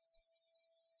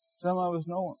 Some of us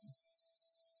know it.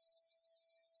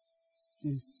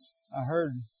 I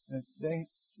heard that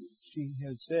she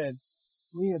had said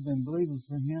We have been believing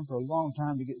for Him for a long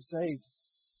time to get saved.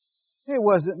 It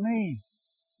wasn't me.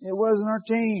 It wasn't our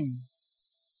team.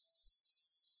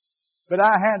 But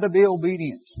I had to be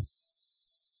obedient.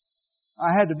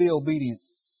 I had to be obedient.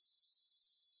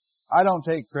 I don't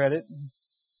take credit.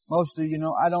 Most of you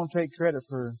know I don't take credit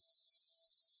for...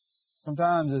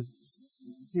 Sometimes if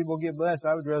people get blessed,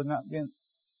 I would rather not be...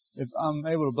 If I'm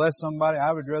able to bless somebody,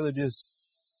 I would rather just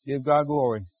give God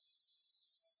glory.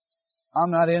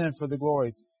 I'm not in it for the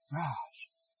glory. Gosh.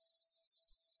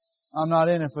 I'm not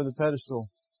in it for the pedestal.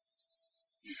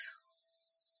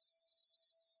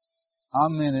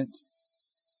 I'm in it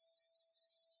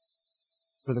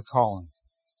for the calling.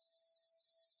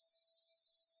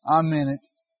 I'm in it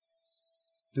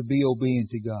to be obedient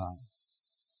to God.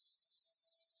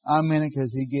 I'm in it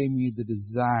because He gave me the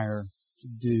desire to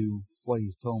do what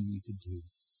He told me to do.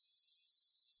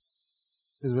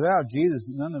 Because without Jesus,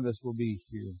 none of us will be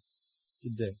here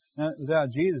today. Now,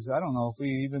 without Jesus, I don't know if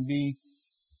we even be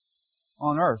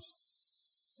on earth.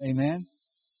 Amen?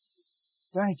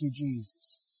 Thank you,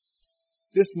 Jesus.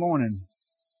 This morning,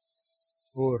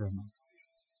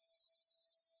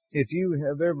 if you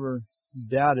have ever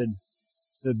doubted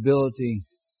the ability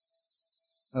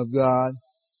of God,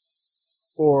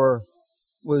 or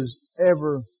was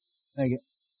ever thinking,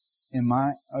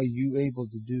 are you able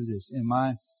to do this?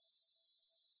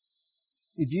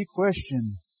 If you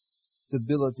question the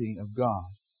ability of God,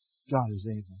 God is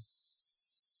able.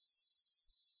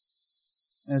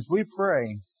 As we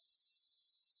pray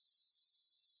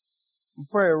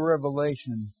a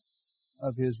revelation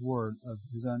of His Word, of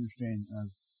His understanding of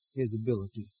His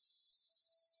ability.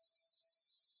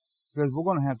 Because we're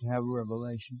going to have a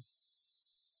revelation.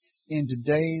 In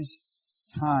today's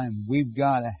time, we've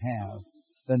got to have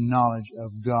the knowledge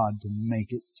of God to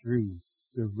make it through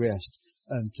the rest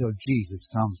until Jesus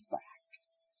comes back.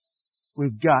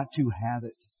 We've got to have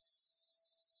it.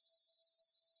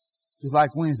 Just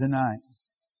like Wednesday night.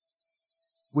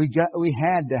 We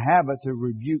had to have it to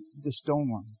rebuke the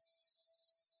storm.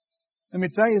 Let me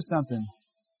tell you something.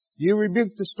 You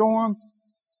rebuke the storm,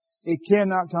 it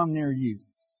cannot come near you.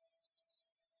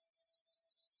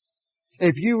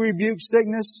 If you rebuke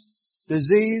sickness,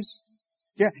 disease,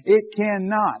 it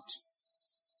cannot.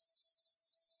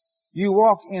 You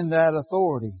walk in that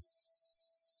authority.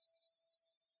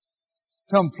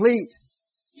 Complete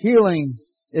healing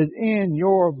is in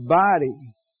your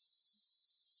body.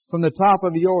 From the top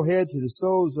of your head to the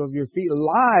soles of your feet.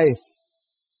 Life,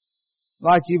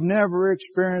 like you've never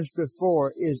experienced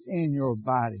before, is in your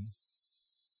body.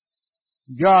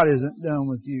 God isn't done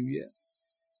with you yet.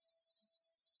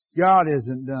 God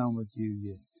isn't done with you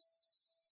yet.